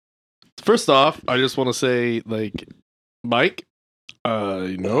 First off, I just want to say, like, Mike,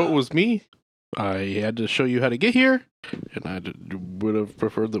 it was me. I had to show you how to get here, and I would have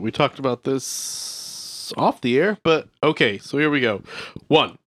preferred that we talked about this off the air, but okay, so here we go.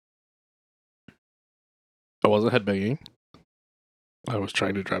 1, I wasn't headbanging. I was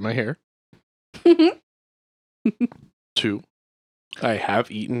trying to dry my hair. 2, I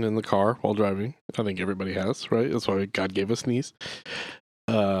have eaten in the car while driving. I think everybody has, right? That's why God gave us knees.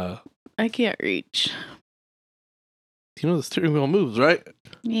 I can't reach. You know the steering wheel moves, right?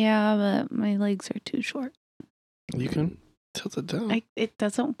 Yeah, but my legs are too short. You can tilt it down. It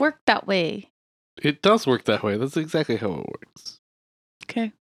doesn't work that way. It does work that way. That's exactly how it works.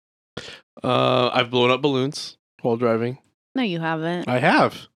 Okay. I've blown up balloons while driving. No, you haven't. I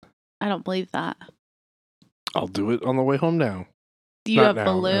have. I don't believe that. I'll do it on the way home now. Do you Not have now,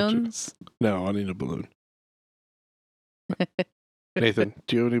 balloons? No, I need a balloon. Nathan,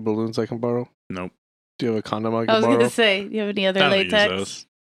 do you have any balloons I can borrow? Nope. Do you have a condom I can I was borrow? going to say, do you have any other I don't use latex?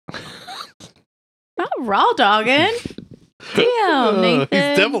 those. Not raw dogging. Damn, Nathan.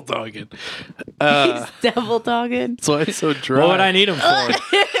 He's devil dogging. He's devil dogging. So it's so dry. What would I need them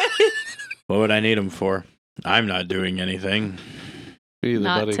for? What would I need them for? I'm not doing anything. Me either,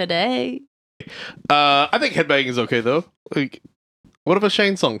 Not buddy. today. I think headbanging is okay though. Like, what if a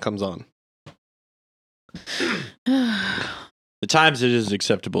Shane song comes on? The times it is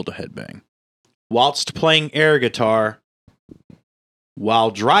acceptable to headbang. Whilst playing air guitar, while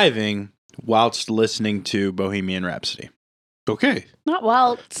driving, whilst listening to Bohemian Rhapsody. Okay. Not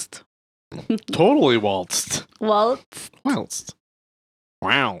waltzed. Totally waltzed. Waltzed. Waltzed.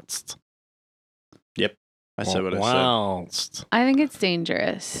 Waltzed. Yep. I said what I said. Waltzed. I think it's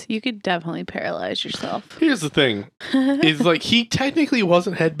dangerous. You could definitely paralyze yourself. Here's the thing. Is like he technically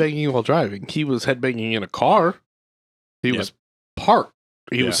wasn't headbanging while driving. He was headbanging in a car. He was parked.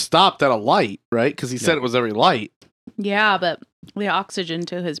 He was stopped at a light, right? Because he said it was every light. Yeah, but the oxygen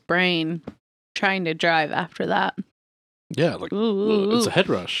to his brain trying to drive after that. Yeah, like it's a head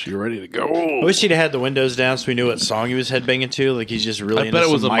rush. You're ready to go. I wish he'd had the windows down so we knew what song he was headbanging to. Like he's just really I bet it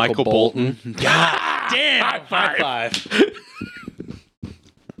was a some Michael Bolton. God damn! High five.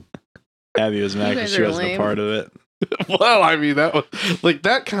 Abby was mad because guys she are wasn't a lame. part of it. Well, I mean, that was like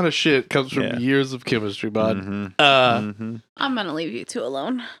that kind of shit comes from Yeah. years of chemistry, bud. Mhm. I'm gonna leave you two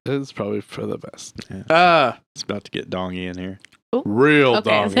alone. It's probably for the best. Yeah. It's about to get dongy in here. Real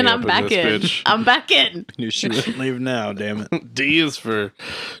Okay, dongy then up I'm back this in. bitch. I'm back in. You shouldn't leave now, damn it. D is for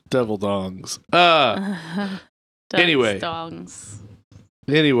devil dongs. Dogs, Anyway. Dongs.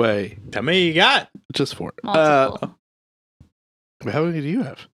 Anyway, How many you got? just for it. Multiple. How many do you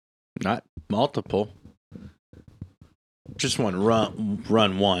have? Not multiple. Just one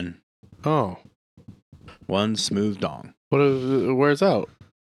run one. Oh, One smooth dong. where's out?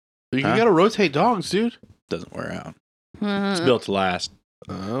 You Huh? gotta rotate dogs, dude. Doesn't wear out. Mhm. It's built to last.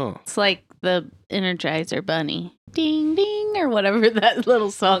 Oh, It's like the Energizer Bunny. Ding ding or whatever that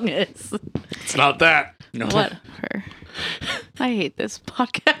little song is. it's not that. No. Whatever. I hate this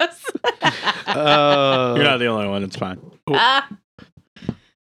podcast. You're not the only one. It's fine. Ah,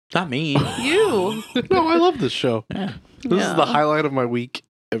 Not me. you No, I love this show. Yeah. This is the highlight of my week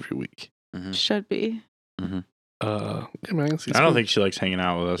every week. should be. Yeah, man, I don't think she likes hanging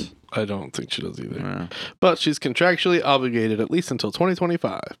out with us. I don't think she does either. Yeah. But she's contractually obligated at least until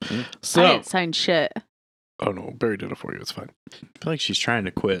 2025. Mm. I So, didn't sign shit. oh no, Barry did it for you. It's fine. I feel like she's trying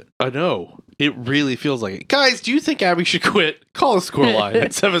to quit. I know. It really feels like it. Guys, do you think Abby should quit? Call the Squirrel line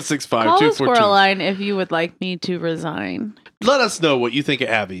at 765 Call the 242. squirrel line if you would like me to resign. Let us know what you think of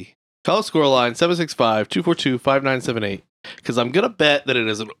Abby. Call the Squirrel line 765 242 5978. Because I'm going to bet that it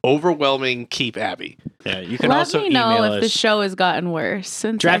is an overwhelming keep Abby. Yeah, you can Let also me know email if the us show has gotten worse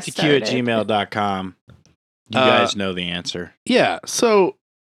since I started. draftyq@gmail.com. You guys know the answer. Yeah, so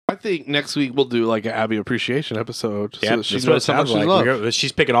I think next week we'll do like an Abby appreciation episode. Yeah, so that she that's what it knows how much sounds she's like. loved.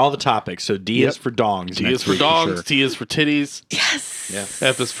 She's picking all the topics. So D is Yep. for dongs. T next is for week dongs, sure. T is for titties, Yes. Yeah.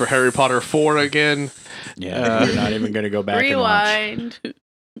 F is for Harry Potter 4 again. Yeah, you're not even going to go back Rewind.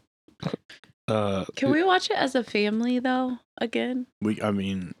 Uh, Can we watch it as a family though? Again? and watch. I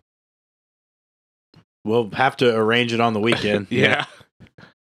mean, we'll have to arrange it on the weekend. yeah.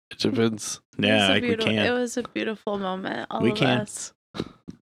 It depends. Yeah, It like was we It can. was a beautiful moment. All We of can. us.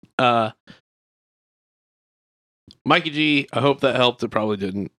 Mikey G, I hope that helped. It probably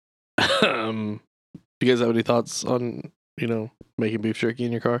didn't. Do you guys have any thoughts on, making beef jerky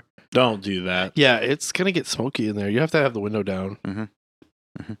in your car? Don't do that. Yeah, it's going to get smoky in there. You have to have the window down. Mhm.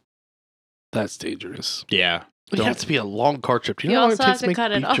 Mhm. That's dangerous. Yeah. It Don't- has to be a long car trip. Do you You know how also it have takes to make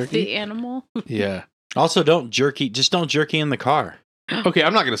cut it beef off jerky? the animal. Yeah. Also, don't jerky in the car. Okay,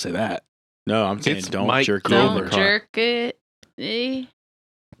 I'm not going to say that. No, I'm saying It's don't Mike jerky in the Don't car. jerk it.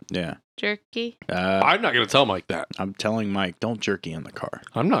 Yeah. Jerky. I'm not going to tell Mike that. I'm telling Mike, don't jerky in the car.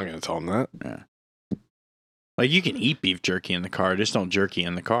 I'm not going to tell him that. Like, you can eat beef jerky in the car, just don't jerky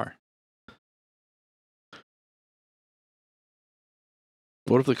in the car.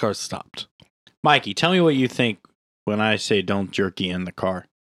 What if the car stopped? Mikey, tell me what you think when I say don't jerky in the car.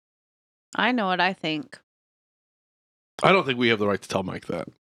 I know what I think. I don't think we have the right to tell Mike that.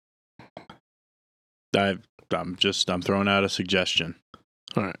 I'm throwing out a suggestion.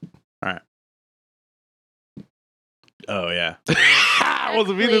 All right. Oh, yeah.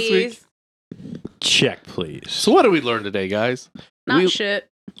 Wasn't me this week. Please. Check, please. So what did we learn today, guys? Not We- shit.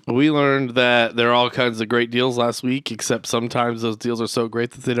 We learned that there are all kinds of great deals last week, except sometimes those deals are so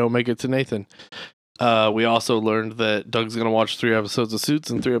great that they don't make it to Nathan. We also learned that Doug's going to watch 3 episodes of Suits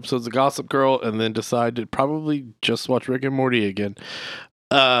and 3 episodes of Gossip Girl and then decide to probably just watch Rick and Morty again.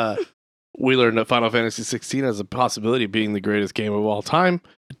 We learned that Final Fantasy 16 has a possibility of being the greatest game of all time.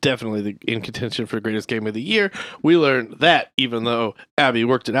 Definitely in contention for greatest game of the year. We learned that even though Abby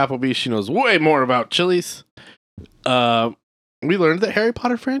worked at Applebee's, she knows way more about Chili's. We learned that Harry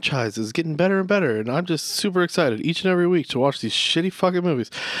Potter franchise is getting better and better, and I'm just super excited each and every week to watch these shitty fucking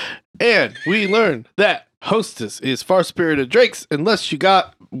movies. And we learned that Hostess is far-spirited drinks unless you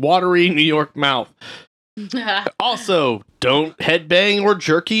got watery New York mouth. Also, don't headbang or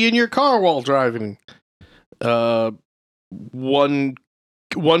jerky in your car while driving. One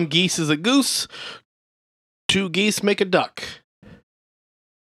geese is a goose, 2 geese make a duck.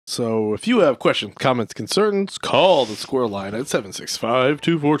 So if you have questions, comments, concerns, call the Squirrel line at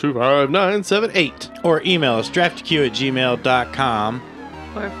 765-242-5978. Or email us, draftyq@gmail.com.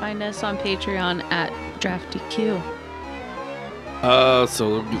 Or find us on Patreon at DraftyQ.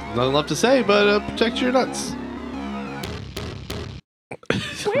 So nothing left to say, but protect your nuts.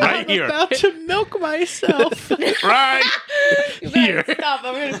 Right here. About to milk myself. Right You here. better stop.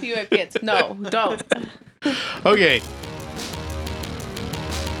 I'm going to pee my pants. No, don't. Okay.